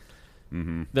grindy.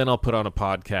 Mm-hmm. Then I'll put on a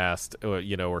podcast,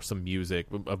 or some music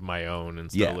of my own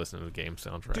instead of listening to the game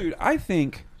soundtrack. Dude, I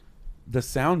think the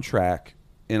soundtrack,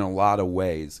 in a lot of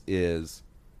ways, is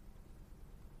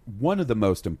one of the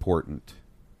most important.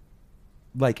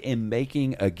 Like in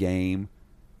making a game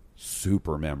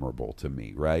super memorable to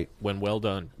me, right? When well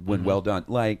done. When well done.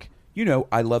 Like,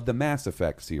 I love the Mass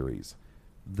Effect series.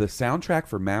 The soundtrack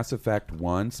for Mass Effect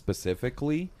 1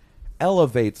 specifically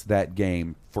elevates that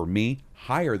game, for me,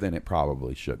 higher than it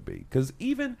probably should be. Because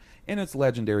even in its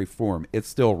legendary form, it's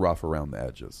still rough around the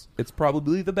edges. It's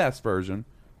probably the best version,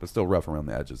 but still rough around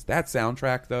the edges. That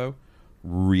soundtrack, though,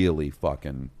 really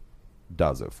fucking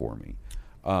does it for me.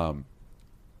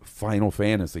 Final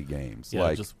Fantasy games. Yeah,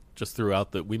 like just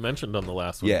throughout we mentioned on the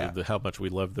last one how much we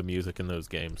love the music in those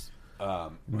games.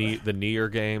 The Nier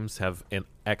games have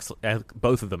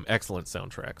both of them excellent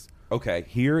soundtracks. Okay,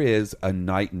 here is a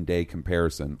night and day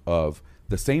comparison of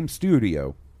the same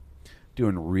studio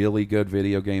doing really good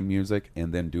video game music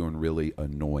and then doing really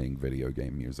annoying video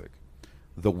game music.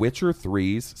 The Witcher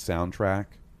 3's soundtrack,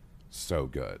 so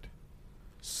good.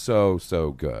 So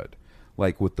good.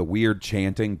 Like with the weird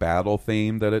chanting battle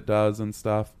theme that it does and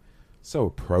stuff. So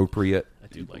appropriate. I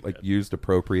do like that. Used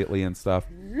appropriately and stuff.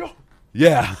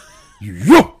 Yeah.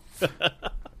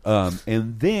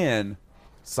 And then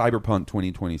Cyberpunk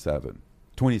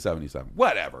 2077.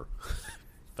 Whatever.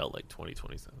 Felt like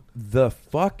 2027. The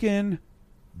fucking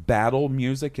battle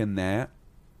music in that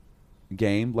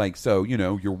game, like, so,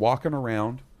 you're walking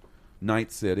around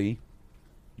Night City,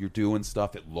 you're doing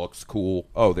stuff, it looks cool.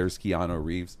 Oh, there's Keanu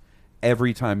Reeves.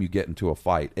 Every time you get into a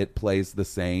fight, it plays the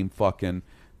same fucking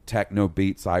techno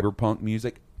beat cyberpunk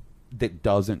music that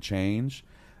doesn't change.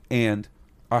 And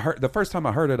the first time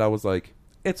I heard it, I was like,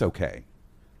 it's okay.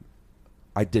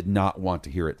 I did not want to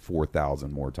hear it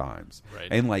 4,000 more times. Right.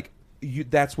 And like,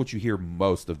 that's what you hear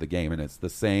most of the game, and it's the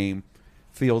same,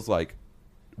 feels like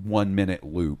 1 minute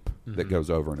loop that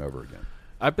goes over and over again.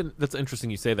 That's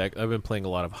interesting you say that. I've been playing a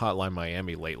lot of Hotline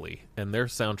Miami lately, and their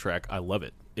soundtrack, I love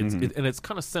it. And it's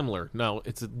kind of similar. Now,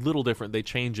 it's a little different. They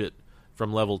change it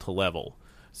from level to level,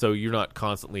 so you're not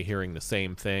constantly hearing the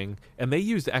same thing. And they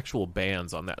used actual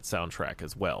bands on that soundtrack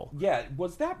as well. Yeah,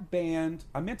 was that band,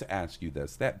 I meant to ask you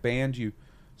this, that band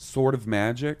Sword of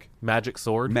Magic? Magic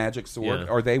Sword? Magic Sword. Yeah.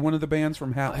 Are they one of the bands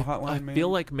from Hotline Miami? I feel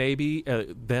like maybe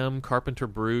them, Carpenter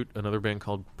Brute, another band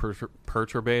called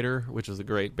Perturbator, which is a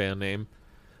great band name.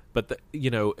 But,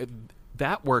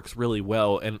 that works really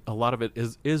well, and a lot of it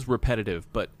is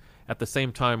repetitive, but at the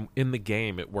same time, in the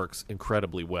game, it works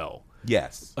incredibly well.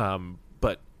 Yes.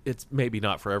 But it's maybe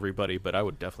not for everybody, but I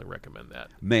would definitely recommend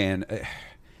that. Man,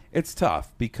 it's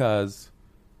tough because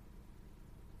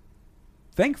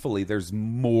thankfully there's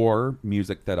more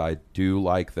music that I do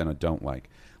like than I don't like.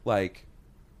 Like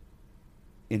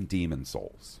in Demon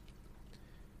Souls,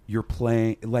 you're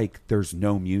playing, like, there's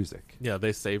no music. Yeah,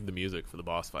 they saved the music for the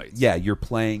boss fights. Yeah, you're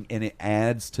playing, and it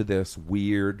adds to this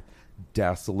weird,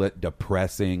 desolate,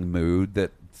 depressing mood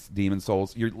that Demon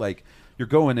Souls, you're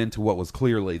going into what was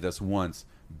clearly this once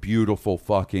beautiful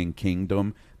fucking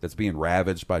kingdom that's being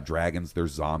ravaged by dragons.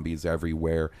 There's zombies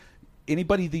everywhere.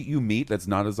 Anybody that you meet that's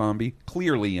not a zombie,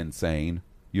 clearly insane.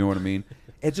 You know what I mean?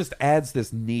 It just adds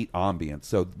this neat ambience.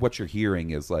 So what you're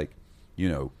hearing is like,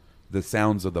 the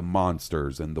sounds of the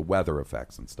monsters and the weather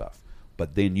effects and stuff.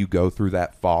 But then you go through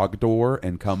that fog door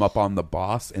and come up on the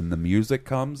boss and the music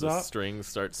comes up. The strings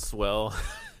start to swell.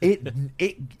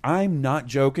 I'm not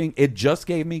joking. It just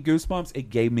gave me goosebumps. It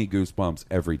gave me goosebumps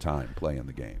every time playing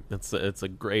the game. It's a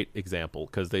great example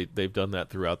because they've done that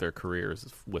throughout their careers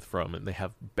with From, and they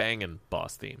have banging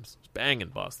boss themes. Bang!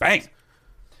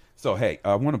 So, hey,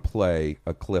 I want to play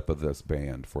a clip of this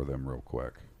band for them real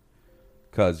quick.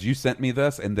 Because you sent me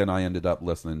this, and then I ended up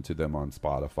listening to them on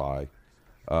Spotify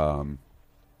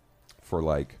for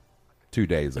like 2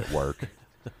 days at work.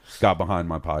 Got behind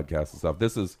my podcast and stuff.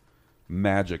 This is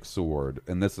Magic Sword,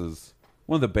 and this is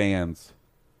one of the bands,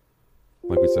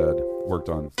 like we said, worked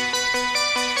on.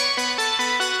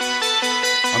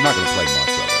 I'm not going to play much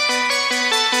of it.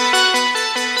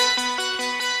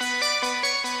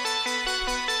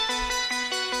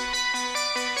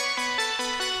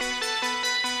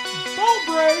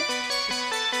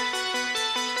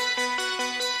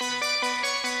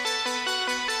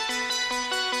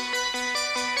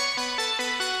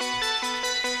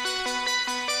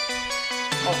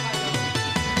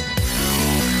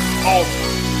 Oh,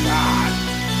 God.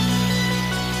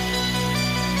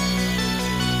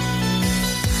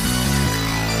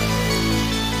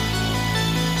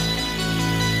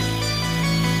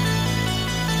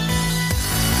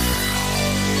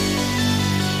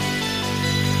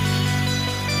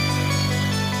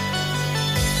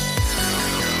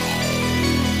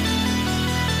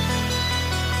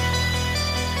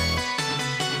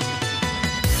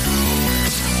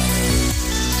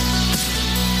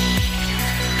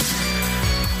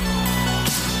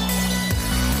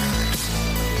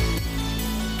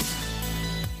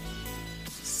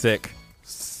 Sick.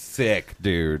 Sick,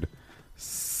 dude.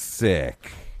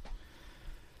 Sick.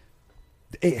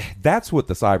 That's what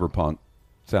the Cyberpunk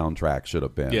soundtrack should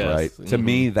have been, Yes. right? To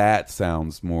me, that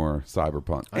sounds more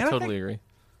cyberpunk. I totally agree.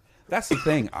 That's the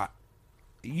thing.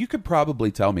 You could probably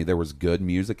tell me there was good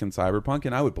music in Cyberpunk,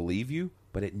 and I would believe you,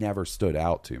 but it never stood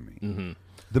out to me. Mm-hmm.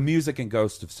 The music in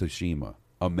Ghost of Tsushima,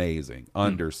 amazing,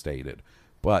 understated.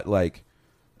 But, like,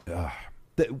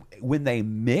 when they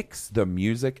mix the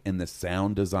music and the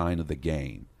sound design of the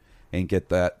game and get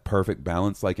that perfect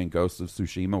balance, like in Ghost of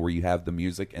Tsushima, where you have the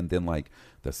music and then, like,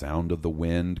 the sound of the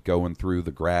wind going through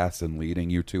the grass and leading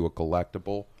you to a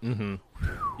collectible. Mm-hmm.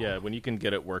 Yeah, when you can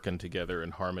get it working together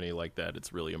in harmony like that,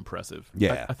 it's really impressive.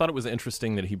 Yeah. I thought it was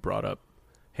interesting that he brought up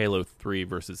Halo 3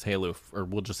 versus Halo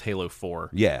 4.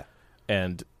 Yeah.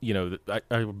 And, you know,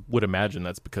 I would imagine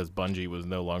that's because Bungie was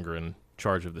no longer in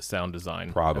charge of the sound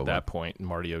design Probably. at that point.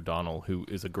 Marty O'Donnell, who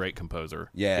is a great composer.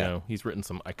 Yeah. You know, he's written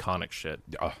some iconic shit.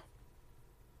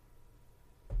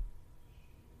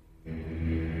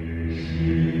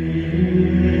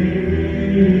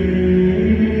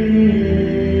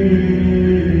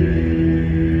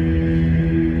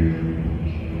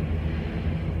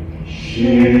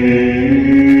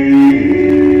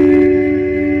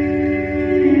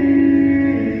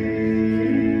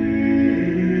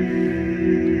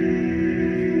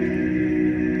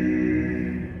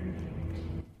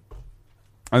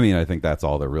 I mean, I think that's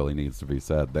all that really needs to be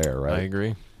said there, right? I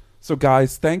agree. So,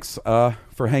 guys, thanks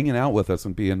for hanging out with us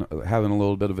and having a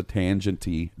little bit of a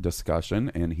tangenty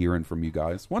discussion and hearing from you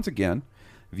guys. Once again,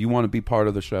 if you want to be part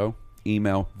of the show,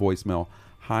 email, voicemail,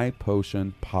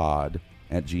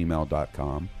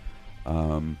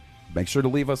 highpotionpod@gmail.com. Make sure to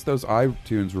leave us those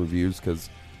iTunes reviews because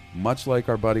much like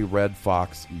our buddy Red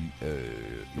Fox...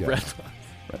 Red Fox.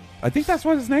 I think that's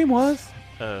what his name was.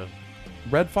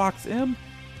 Red Fox M?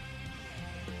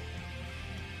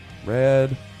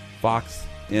 Red Fox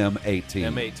M18.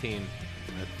 M18.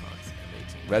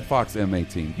 Red Fox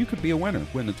M18. You could be a winner.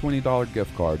 Win a $20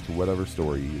 gift card to whatever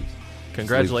store you use.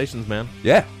 Congratulations, man.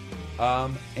 Yeah.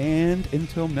 And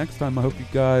until next time, I hope you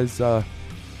guys, I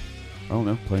don't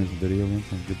know, playing some video games,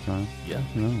 have a good time. Yeah.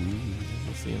 You know,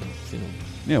 We'll see you in a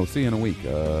yeah, we'll see you in a week.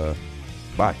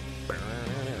 Bye.